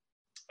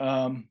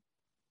 And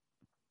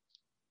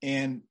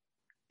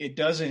it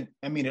doesn't,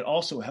 it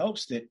also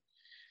helps that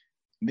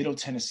Middle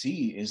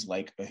Tennessee is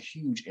like a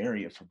huge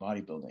area for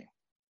bodybuilding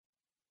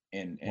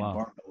and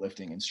barbell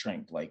lifting and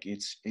strength. Like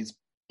it's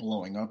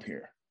blowing up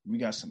here. We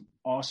got some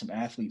awesome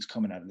athletes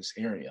coming out of this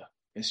area.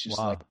 It's just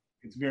like,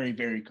 it's very,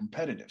 very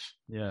competitive.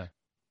 Yeah.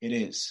 It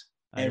is.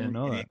 I didn't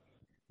know that.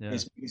 Yeah.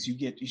 It's because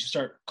you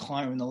start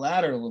climbing the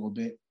ladder a little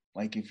bit.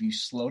 Like if you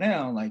slow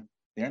down, like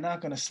they're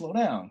not going to slow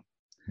down.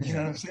 You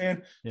know what I'm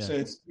saying? Yeah.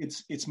 So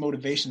it's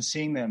motivation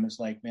seeing them. It's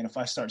like, man, if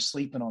I start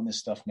sleeping on this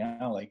stuff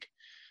now, like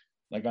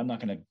I'm not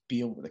going to be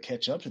able to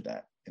catch up to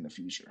that in the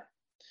future.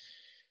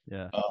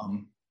 Yeah.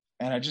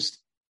 And I just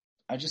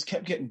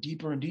kept getting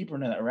deeper and deeper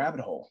into that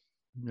rabbit hole.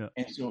 Yeah.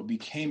 And so it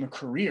became a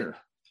career,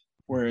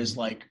 whereas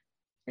like,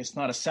 it's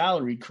not a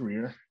salaried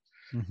career.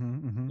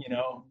 Mm-hmm.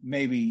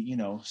 Maybe,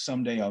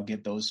 someday I'll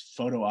get those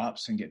photo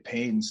ops and get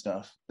paid and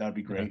stuff. That'd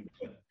be great.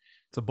 Yeah.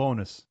 It's a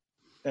bonus.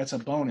 That's a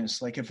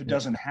bonus. Like if it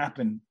doesn't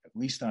happen, at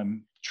least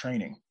I'm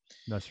training.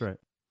 That's right.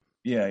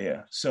 Yeah.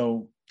 Yeah.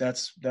 So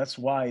that's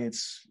why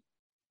it's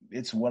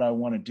what I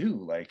want to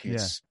do. Like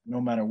it's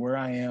no matter where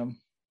I am,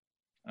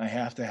 I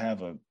have to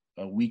have a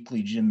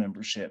weekly gym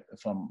membership.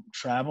 If I'm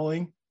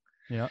traveling,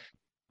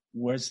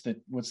 what's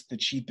the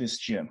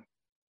cheapest gym?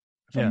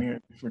 If I'm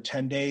here for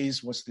 10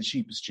 days, what's the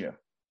cheapest gym?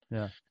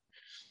 Yeah.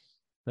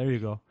 There you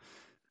go.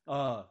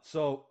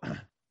 So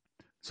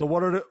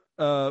what are the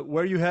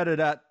where are you headed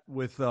at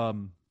with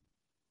so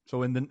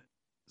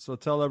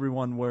tell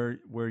everyone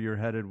where you're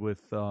headed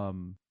with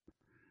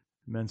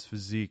men's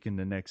physique in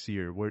the next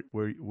year.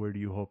 Where do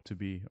you hope to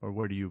be, or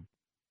where do you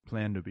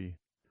plan to be?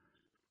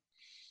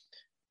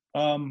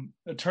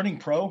 Turning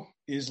pro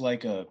is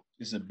a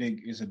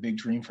big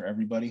dream for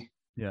everybody.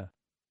 Yeah.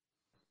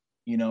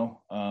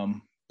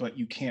 But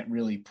you can't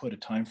really put a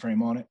time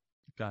frame on it.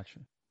 Gotcha.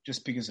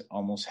 Just because it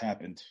almost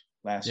happened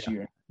last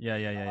year.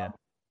 Yeah.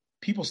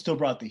 People still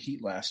brought the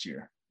heat last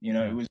year.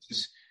 It was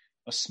just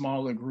a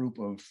smaller group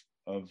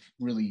of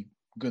really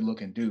good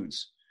looking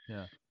dudes.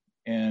 Yeah.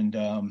 And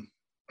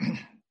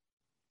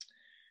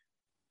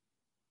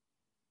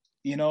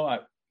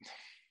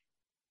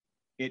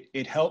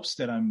it helps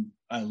that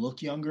I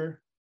look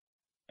younger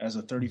as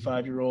a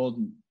 35-year-old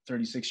and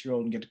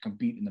 36-year-old and get to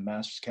compete in the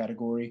masters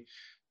category.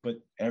 But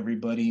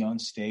everybody on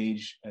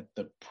stage at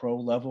the pro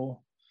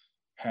level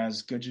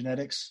has good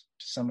genetics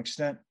to some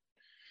extent.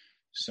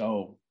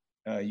 So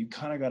you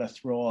kind of got to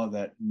throw all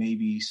that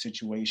maybe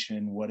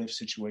situation, what if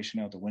situation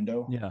out the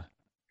window. Yeah.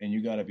 And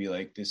you got to be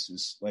like, this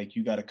is like,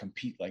 you got to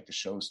compete like the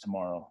show's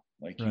tomorrow.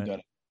 Like you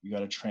got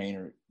to train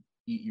or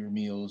eat your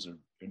meals or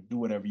do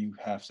whatever you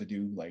have to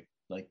do. Like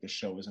the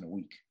show is in a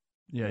week.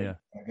 Yeah. Right? Yeah.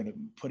 I got to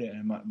put it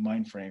in my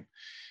mind frame.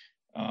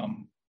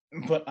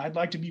 But I'd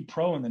like to be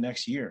pro in the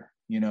next year.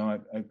 I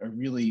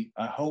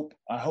hope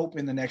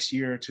in the next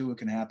year or two it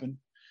can happen.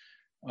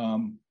 I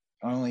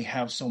only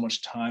have so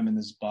much time in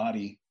this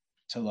body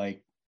to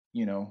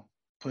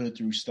put it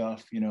through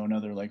stuff,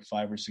 another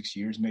 5 or 6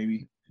 years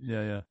maybe.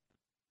 Yeah.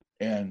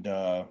 And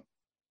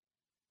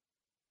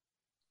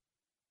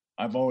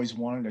I've always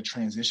wanted to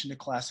transition to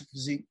classic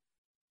physique.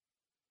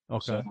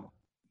 Okay. So,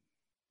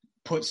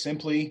 put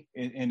simply,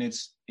 and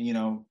it's,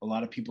 a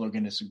lot of people are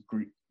going to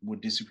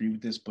disagree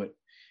with this, but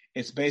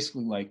it's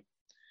basically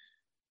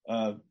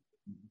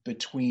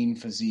between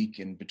physique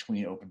and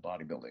between open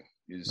bodybuilding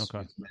is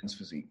men's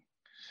physique.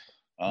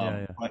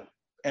 But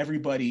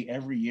everybody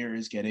every year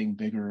is getting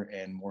bigger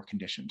and more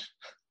conditioned.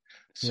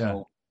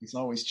 So it's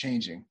always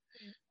changing.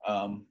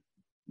 The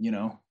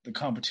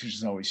competition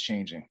is always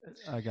changing.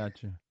 I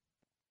got you.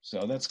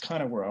 So that's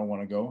kind of where I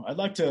want to go. I'd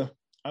like to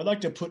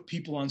put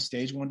people on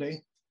stage one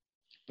day,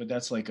 but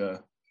that's like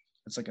a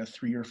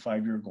 3 or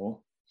 5 year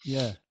goal.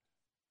 Yeah.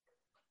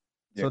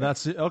 So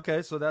that's it.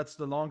 Okay. So that's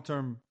the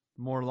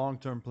more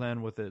long-term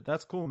plan with it.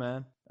 That's cool,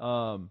 man.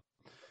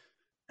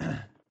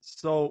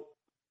 So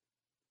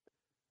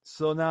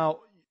now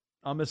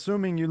I'm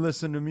assuming you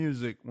listen to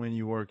music when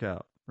you work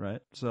out,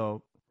 right?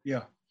 So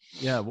yeah.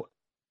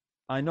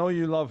 I know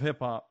you love hip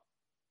hop.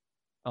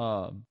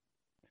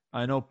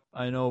 I know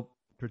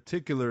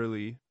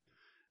particularly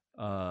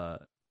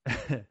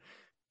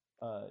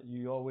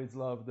you always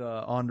loved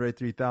Andre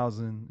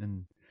 3000,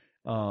 and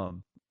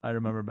I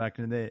remember back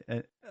in the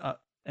day,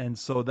 and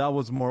so that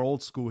was more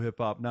old school hip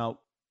hop. Now,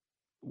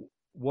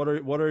 what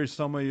are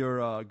some of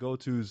your go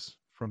tos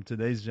from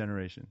today's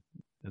generation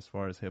as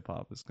far as hip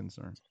hop is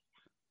concerned?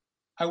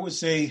 I would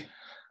say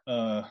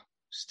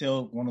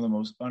still one of the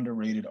most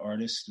underrated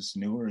artists that's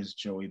newer is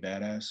Joey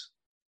Badass.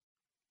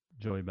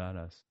 Joey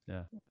Badass,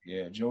 yeah.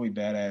 Yeah, Joey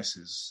Badass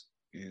is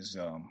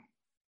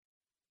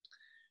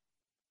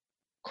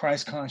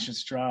Christ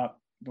Conscious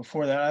drop.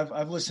 Before that,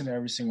 I've listened to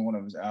every single one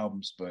of his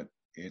albums, but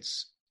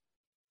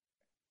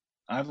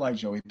I've liked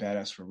Joey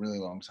Badass for a really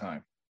long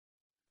time.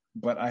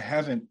 But I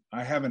haven't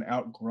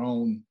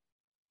outgrown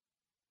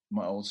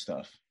my old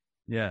stuff.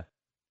 Yeah.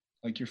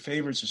 Like your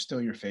favorites are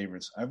still your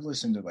favorites. I've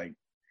listened to like,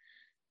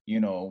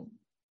 you know,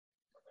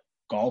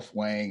 Golf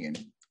Wang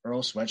and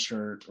Earl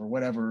Sweatshirt or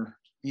whatever,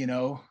 you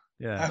know.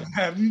 Yeah.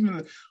 I've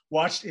even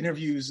watched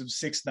interviews of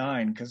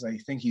 6ix9ine because I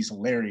think he's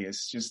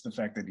hilarious. Just the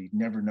fact that he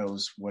never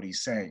knows what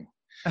he's saying.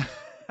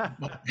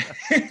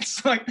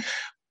 It's like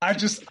I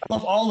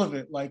love all of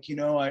it. Like, you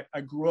know,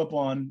 I grew up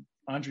on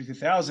Andre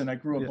 3000. I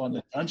grew up on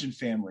the Dungeon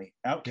Family,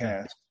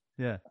 Outkast.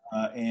 Yeah.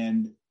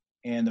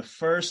 And the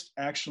first,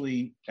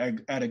 actually,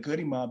 at a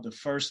Goody Mob, the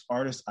first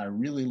artist I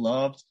really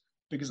loved,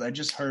 because I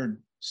just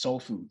heard Soul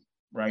Food,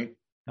 right?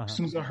 As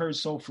soon as I heard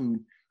Soul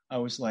Food, I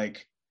was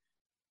like,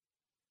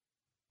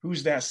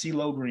 who's that?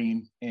 CeeLo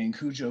Green and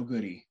Cujo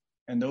Goody.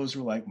 And those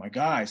were like my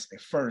guys at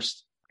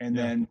first. And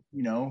then,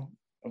 you know,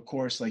 of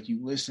course, like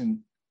you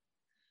listen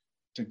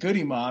to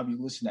Goody Mob, you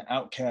listen to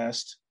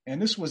Outkast.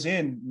 And this was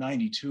in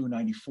 92,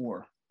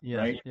 94,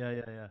 right?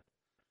 Yeah.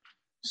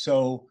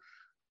 So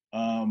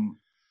I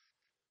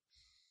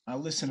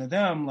listen to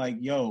them like,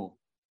 yo,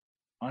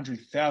 Andre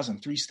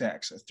 3000, 3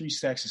 Stacks. 3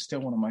 Stacks is still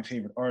one of my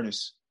favorite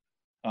artists.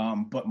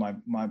 But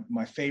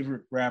my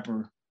favorite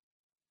rapper,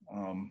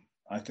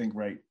 I think,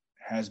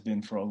 has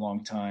been for a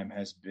long time,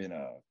 is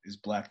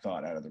Black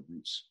Thought out of the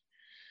Roots.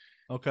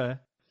 Okay.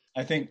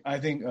 I think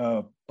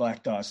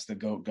Black Thought's the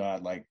GOAT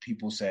God. Like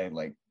people say,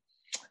 like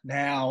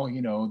now,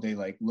 you know, they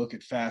like look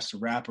at faster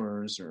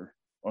rappers or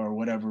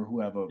whatever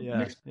who have a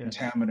mixed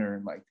pentameter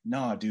and like,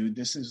 nah, dude,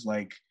 this is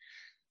like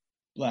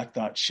Black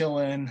Thought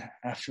chilling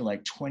after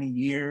like 20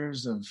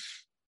 years of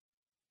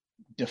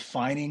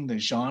defining the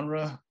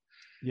genre.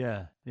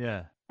 Yeah.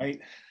 Right.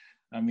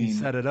 I mean, he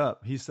set it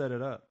up. He set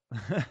it up,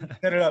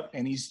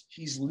 and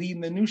he's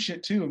leading the new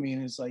shit too. I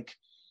mean, it's like,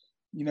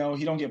 you know,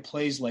 he don't get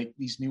plays like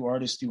these new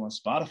artists do on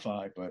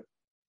Spotify, but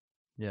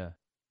yeah,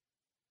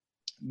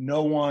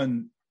 no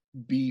one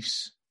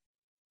beefs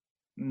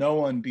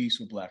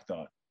with Black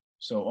Thought.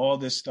 So all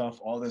this stuff,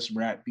 all this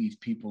rap beef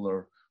people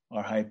are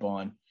hype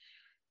on,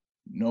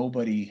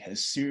 nobody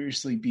has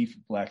seriously beefed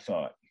with Black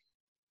Thought.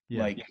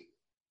 Yeah. Like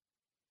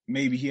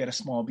maybe he had a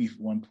small beef at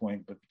one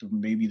point, but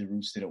maybe the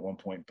Roots did at one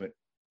point, but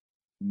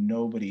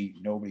nobody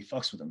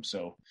fucks with him.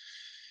 So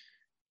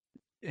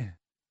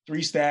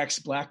 3 Stacks,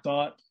 Black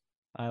Thought,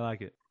 I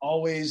like it.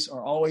 Always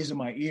in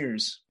my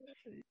ears.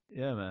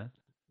 Yeah, man.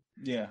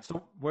 Yeah.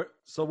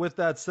 So with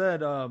that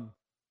said, are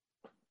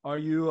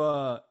you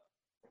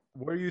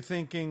where are you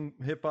thinking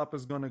hip hop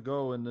is going to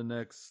go in the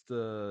next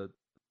 5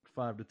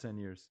 to 10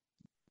 years?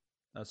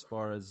 As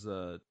far as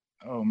oh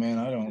man,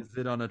 I don't. Is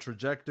it on a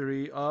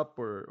trajectory up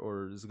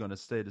or is it going to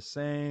stay the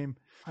same?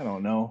 I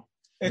don't know.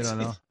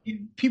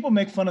 People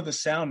make fun of the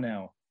sound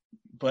now,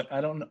 but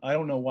I don't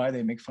know why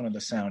they make fun of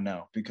the sound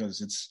now,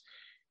 because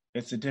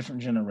it's a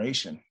different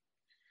generation.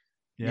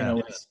 Yeah. You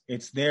know,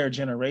 it's their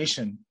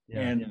generation,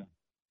 and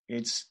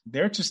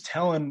they're just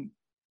telling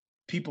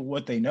people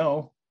what they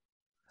know.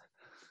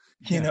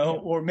 You know,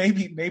 or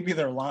maybe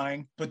they're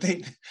lying, but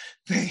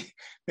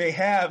they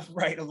have,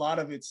 right, a lot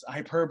of it's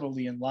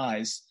hyperbole and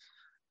lies.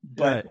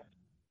 But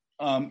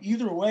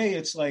either way,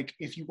 it's like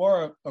if you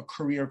are a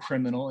career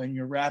criminal and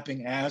you're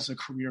rapping as a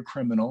career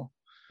criminal,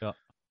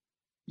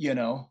 you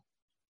know,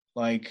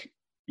 like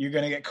you're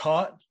going to get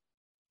caught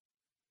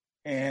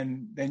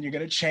and then you're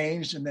going to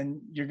change and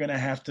then you're going to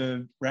have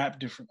to rap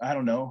different. I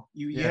don't know.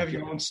 You have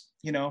your own,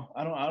 you know,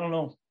 I don't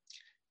know.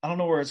 I don't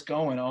know where it's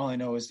going. All I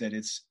know is that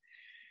it's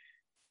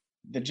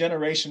the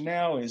generation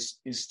now is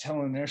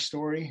telling their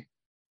story.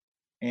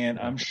 And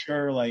I'm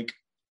sure like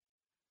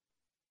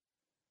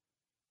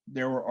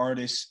there were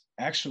artists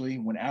actually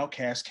when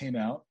Outkast came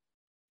out,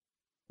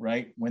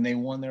 right? When they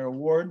won their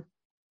award,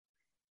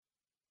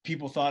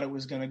 people thought it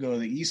was going to go to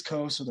the East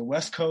Coast or the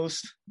West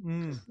Coast,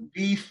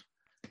 beef,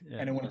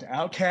 and it went to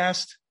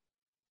Outkast.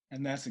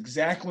 And that's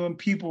exactly when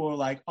people were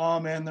like, oh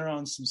man, they're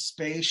on some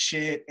space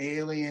shit,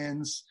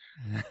 aliens.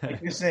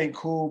 Like, this ain't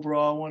cool,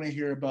 bro. I want to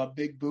hear about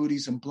big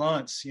booties and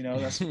blunts. You know,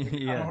 that's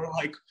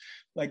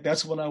like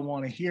that's what I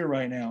want to hear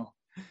right now.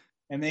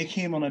 And they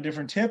came on a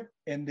different tip,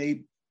 and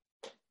they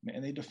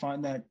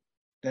defined that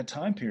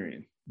time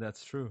period.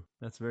 That's true.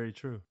 That's very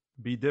true.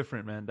 Be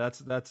different, man. That's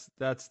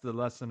the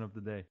lesson of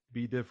the day.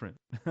 Be different.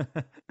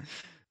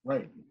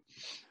 Right.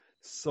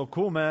 So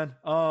cool, man.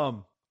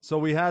 So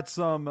we had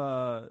some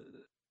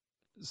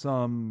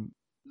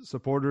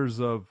supporters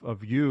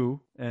of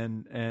you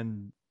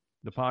and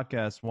the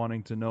podcast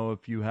wanting to know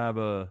if you have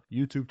a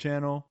YouTube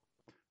channel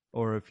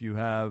or if you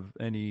have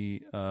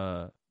any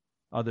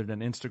other than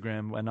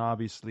Instagram. And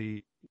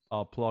obviously,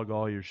 I'll plug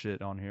all your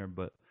shit on here,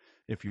 but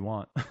if you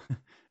want,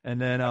 and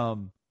then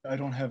I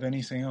don't have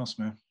anything else,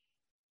 man.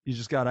 you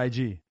just got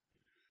IG.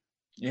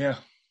 Yeah,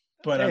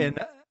 but Hey,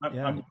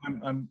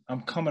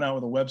 I'm coming out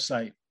with a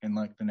website in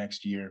like the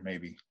next year,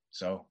 maybe.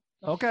 So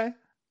okay,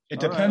 it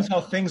depends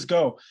how things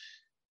go.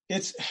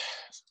 It's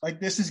like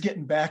this is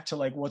getting back to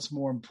like what's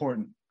more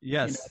important.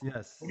 Yes,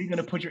 yes. What are you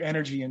going to put your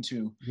energy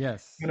into?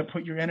 Yes. You're going to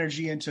put your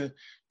energy into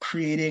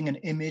creating an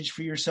image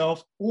for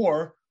yourself,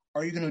 or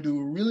are you going to do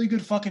a really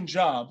good fucking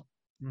job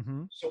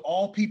so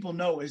all people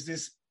know is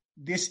this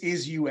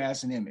is you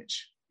as an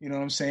image? You know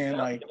what I'm saying?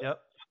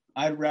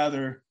 I'd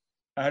rather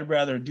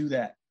do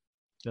that.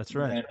 That's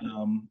right.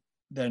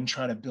 Than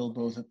try to build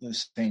both at the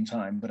same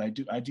time. But I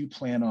do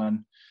plan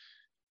on,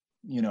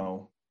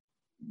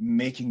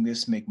 making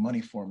this make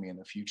money for me in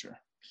the future.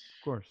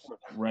 Of course.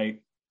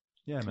 Right.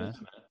 Yeah, man.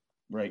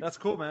 Right. That's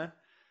cool, man.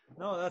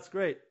 No, that's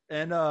great.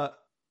 And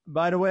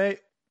by the way,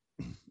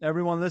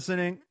 everyone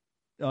listening,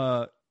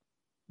 go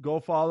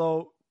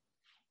follow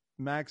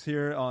Max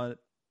here on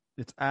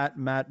it's at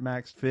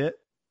MattMaxFit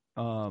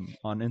on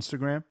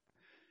Instagram.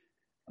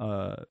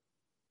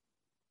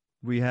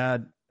 We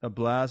had a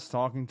blast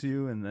talking to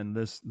you and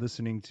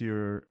listening to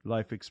your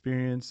life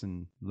experience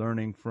and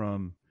learning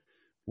from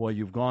what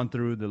you've gone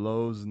through, the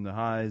lows and the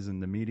highs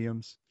and the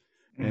mediums.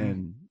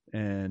 And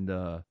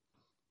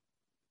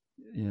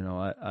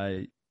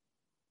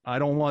I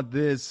don't want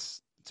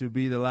this to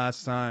be the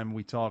last time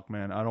we talk,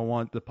 man. I don't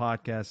want the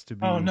podcast to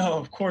be. Oh no,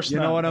 of course not.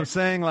 You know what I'm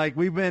saying? Like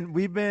we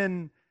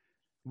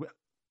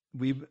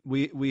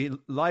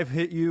life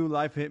hit you,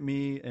 life hit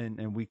me,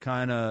 and we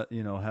kind of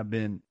have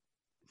been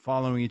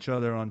following each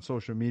other on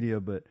social media,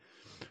 but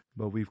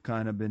we've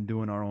kind of been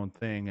doing our own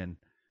thing. And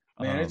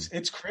man,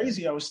 it's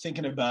crazy. I was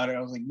thinking about it.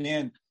 I was like,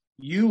 man,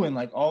 you and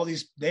like all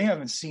these, they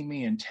haven't seen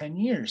me in 10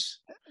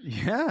 years.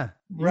 Yeah,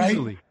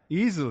 right.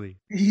 Easily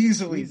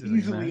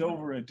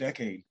over a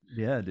decade.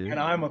 Yeah, dude. And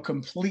I'm a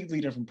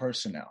completely different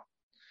person now.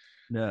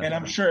 Yeah. And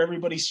I'm sure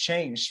everybody's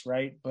changed,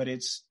 right? But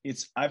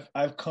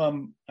I've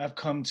come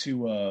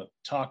to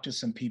talk to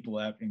some people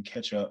and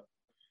catch up.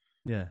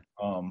 Yeah.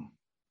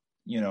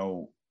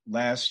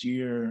 Last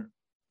year,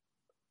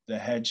 the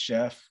head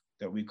chef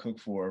that we cooked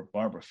for,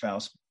 Barbara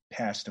Faust,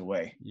 passed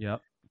away.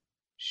 Yep.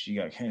 She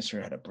got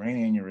cancer, had a brain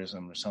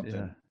aneurysm or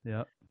something.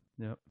 Yeah.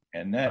 Yep.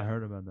 And that I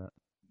heard about that.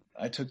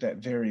 I took that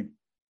very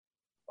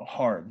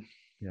hard.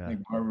 Yeah. Like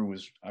I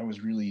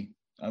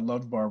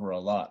loved Barbara a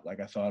lot. Like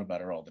I thought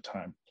about her all the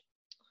time.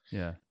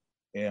 Yeah.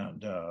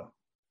 And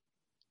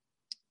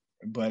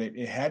but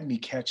it had me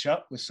catch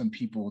up with some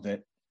people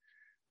that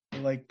were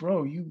like,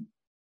 bro, you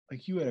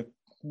had a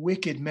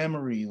wicked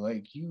memory.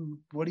 Like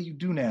what do you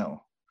do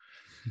now?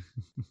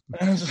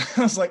 And I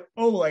was like,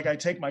 oh, like I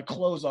take my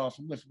clothes off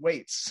and lift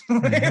weights.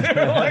 Like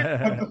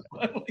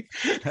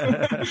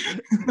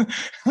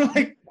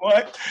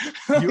what?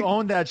 You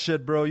own that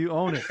shit, bro. You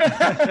own it.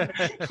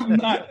 I'm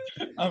not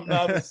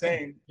the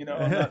same,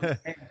 I'm not the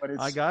same, but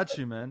I got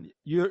you, man.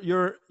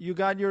 You're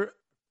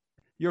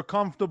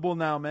comfortable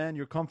now, man.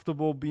 You're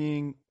comfortable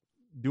doing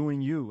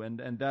you,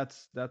 and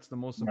that's the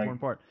most important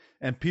part.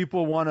 And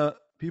people wanna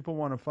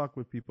fuck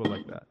with people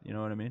like that. You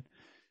know what I mean?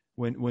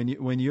 When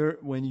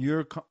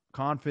you're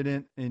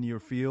confident in your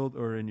field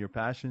or in your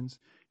passions,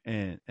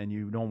 and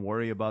you don't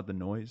worry about the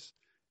noise,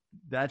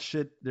 that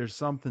shit. There's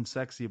something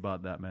sexy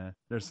about that, man.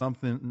 There's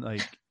something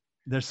like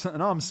no,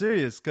 I'm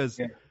serious,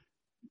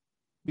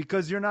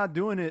 because you're not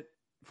doing it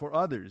for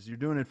others. You're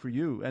doing it for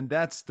you, and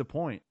that's the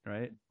point,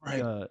 right?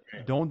 Right.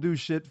 Don't do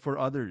shit for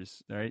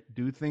others, right?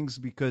 Do things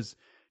because.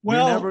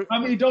 Well, I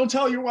mean, don't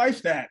tell your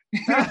wife that.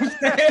 You know what I'm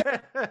saying?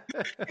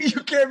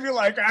 You can't be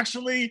like,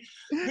 actually,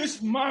 this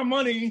is my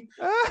money,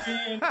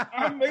 and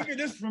I'm making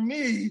this for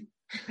me.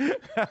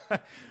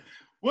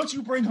 What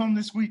you bring home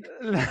this week?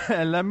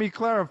 Let me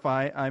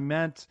clarify. I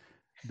meant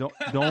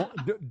don't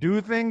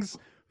do things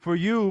for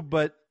you,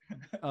 but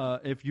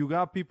if you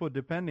got people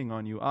depending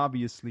on you,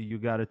 obviously you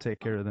got to take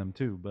care of them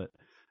too. But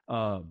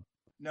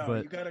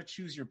you got to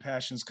choose your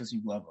passions because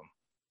you love them.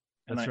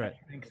 And that's right.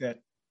 I think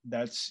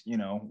that's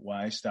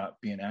why I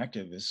stopped being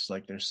active. Is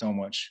like there's so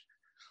much.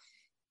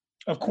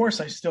 Of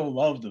course, I still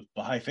love the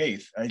Baha'i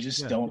faith. I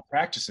just don't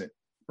practice it.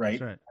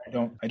 Right? Right.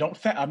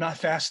 I'm not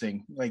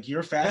fasting. Like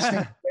you're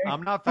fasting.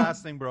 I'm not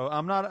fasting, bro.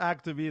 I'm not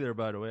active either,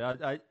 by the way.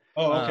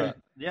 Okay.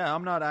 Yeah,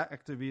 I'm not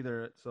active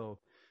either. So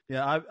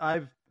yeah,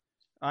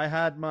 I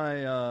had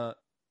my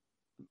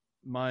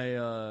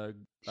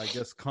I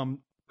guess come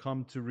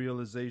to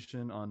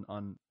realization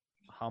on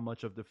how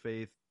much of the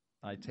faith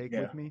I take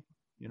with me.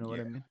 You know what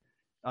I mean?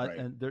 Right.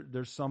 And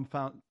there's some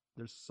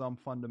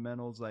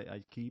fundamentals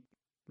I keep,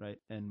 right?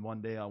 And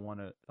one day I want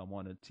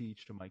to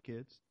teach to my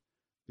kids,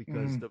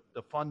 because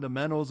the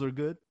fundamentals are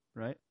good,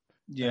 right?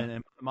 Yeah.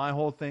 And my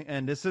whole thing,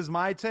 and this is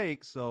my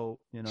take, so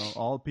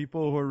all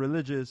people who are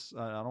religious,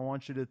 I don't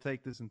want you to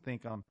take this and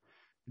think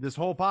this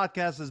whole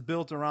podcast is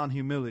built around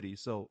humility.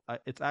 So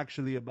it's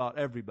actually about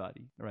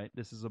everybody, right?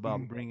 This is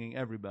about bringing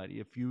everybody.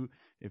 If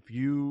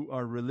you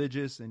are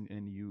religious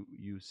and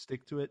you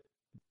stick to it,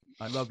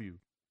 I love you.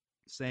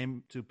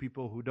 Same to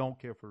people who don't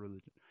care for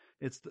religion.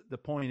 It's the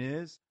point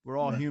is we're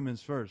all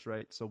humans first,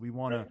 right? So we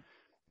want to.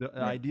 The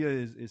idea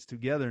is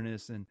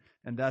togetherness, and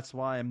that's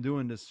why I'm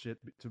doing this shit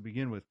to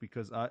begin with,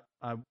 because I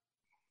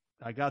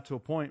got to a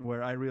point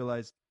where I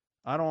realized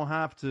I don't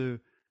have to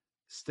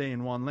stay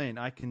in one lane.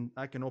 I can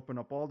open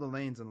up all the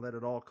lanes and let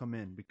it all come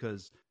in,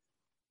 because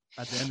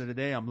at the end of the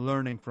day, I'm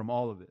learning from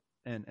all of it,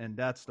 and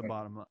that's the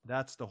bottom line.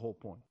 That's the whole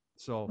point.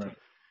 So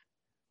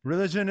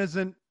religion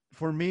isn't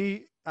for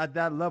me at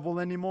that level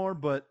anymore,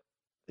 but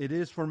it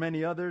is for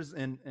many others,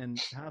 and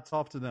hats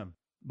off to them.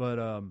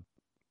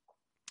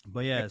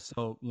 But yeah,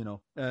 so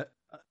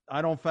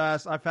I don't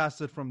fast. I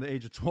fasted from the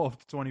age of 12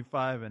 to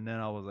 25, and then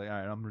I was like, all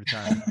right, I'm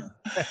retiring.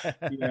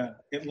 Yeah,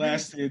 it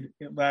lasted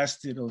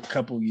a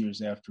couple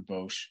years after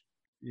Bosch.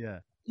 Yeah,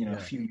 a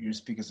few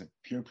years because of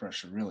peer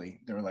pressure. Really,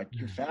 they were like,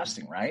 "You're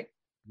fasting, right?"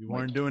 You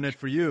weren't doing it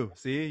for you.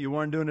 See, you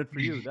weren't doing it for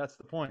you. That's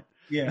the point.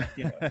 Yeah.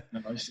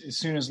 No, as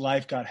soon as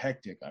life got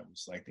hectic, I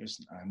was like,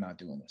 I'm not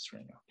doing this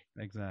right now.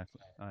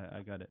 Exactly.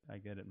 I got it,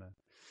 man.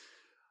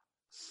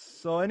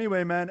 So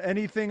anyway, man,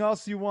 anything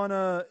else you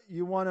wanna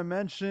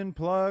mention,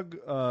 plug,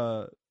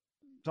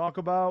 talk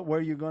about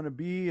where you're gonna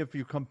be if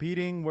you're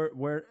competing,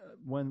 where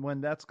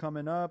when that's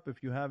coming up,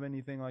 if you have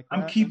anything like that?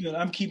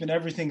 I'm keeping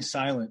everything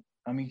silent.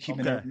 I mean,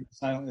 everything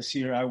silent this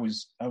year. I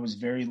was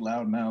very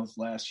loudmouth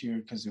last year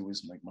because it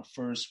was like my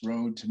first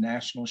road to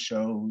national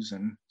shows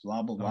and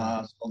blah blah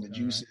blah, all the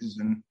juices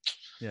and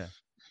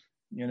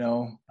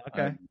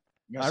Okay.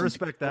 I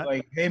respect that.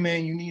 Like, hey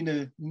man, you need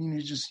to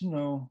just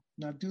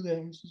not do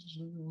that.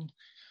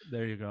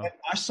 There you go.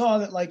 I saw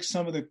that like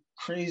some of the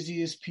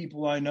craziest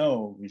people I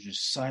know were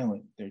just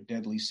silent. They're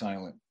deadly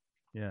silent.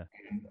 Yeah.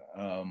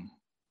 And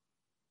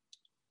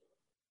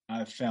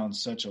I've found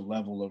such a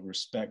level of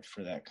respect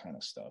for that kind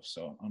of stuff.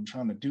 So I'm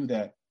trying to do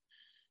that.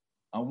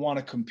 I want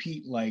to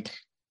compete like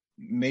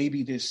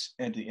maybe this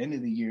at the end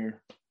of the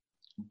year,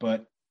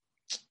 but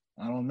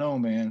I don't know,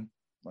 man.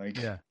 Like,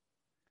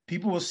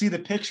 people will see the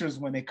pictures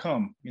when they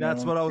come.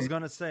 That's what I was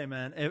going to say,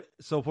 man.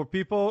 So for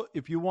people,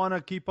 if you want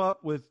to keep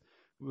up with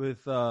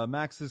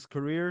Max's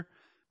career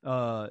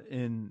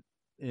in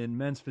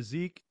men's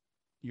physique,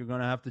 you're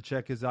going to have to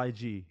check his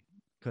IG,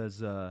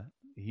 because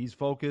he's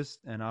focused,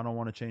 and I don't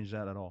want to change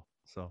that at all.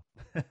 So,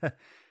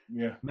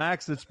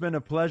 Max, it's been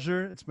a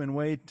pleasure. It's been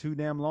way too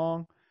damn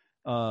long.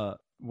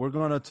 We're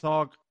going to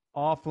talk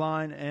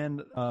offline,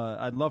 and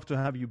I'd love to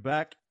have you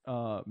back.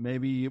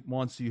 Maybe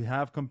once you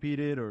have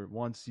competed or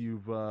once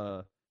you've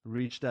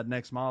reached that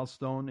next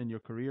milestone in your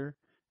career.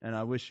 And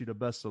I wish you the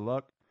best of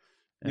luck.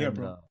 And, yeah,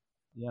 bro.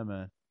 Yeah,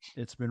 man.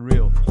 It's been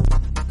real.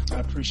 I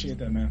appreciate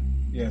that, man.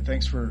 Yeah,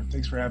 thanks for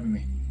having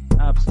me.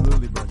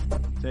 Absolutely, bro.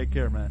 Take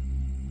care, man.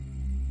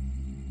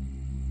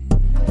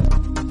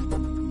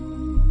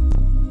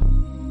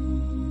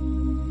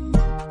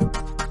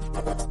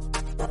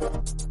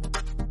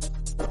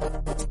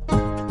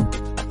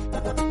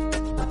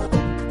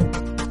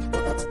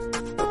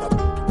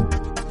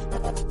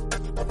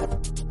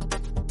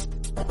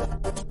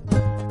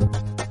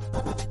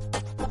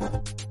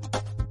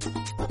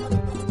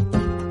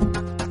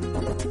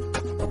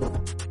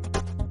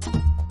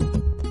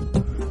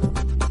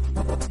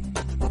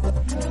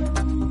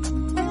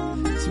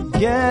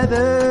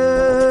 Together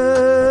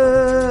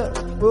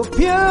we'll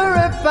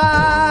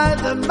purify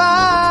the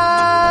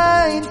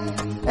mind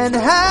and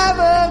have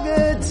a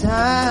good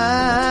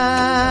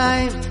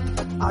time.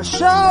 I'll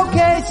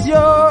showcase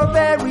your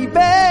very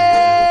best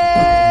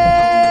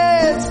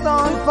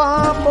on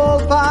Fumble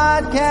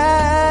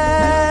Podcast.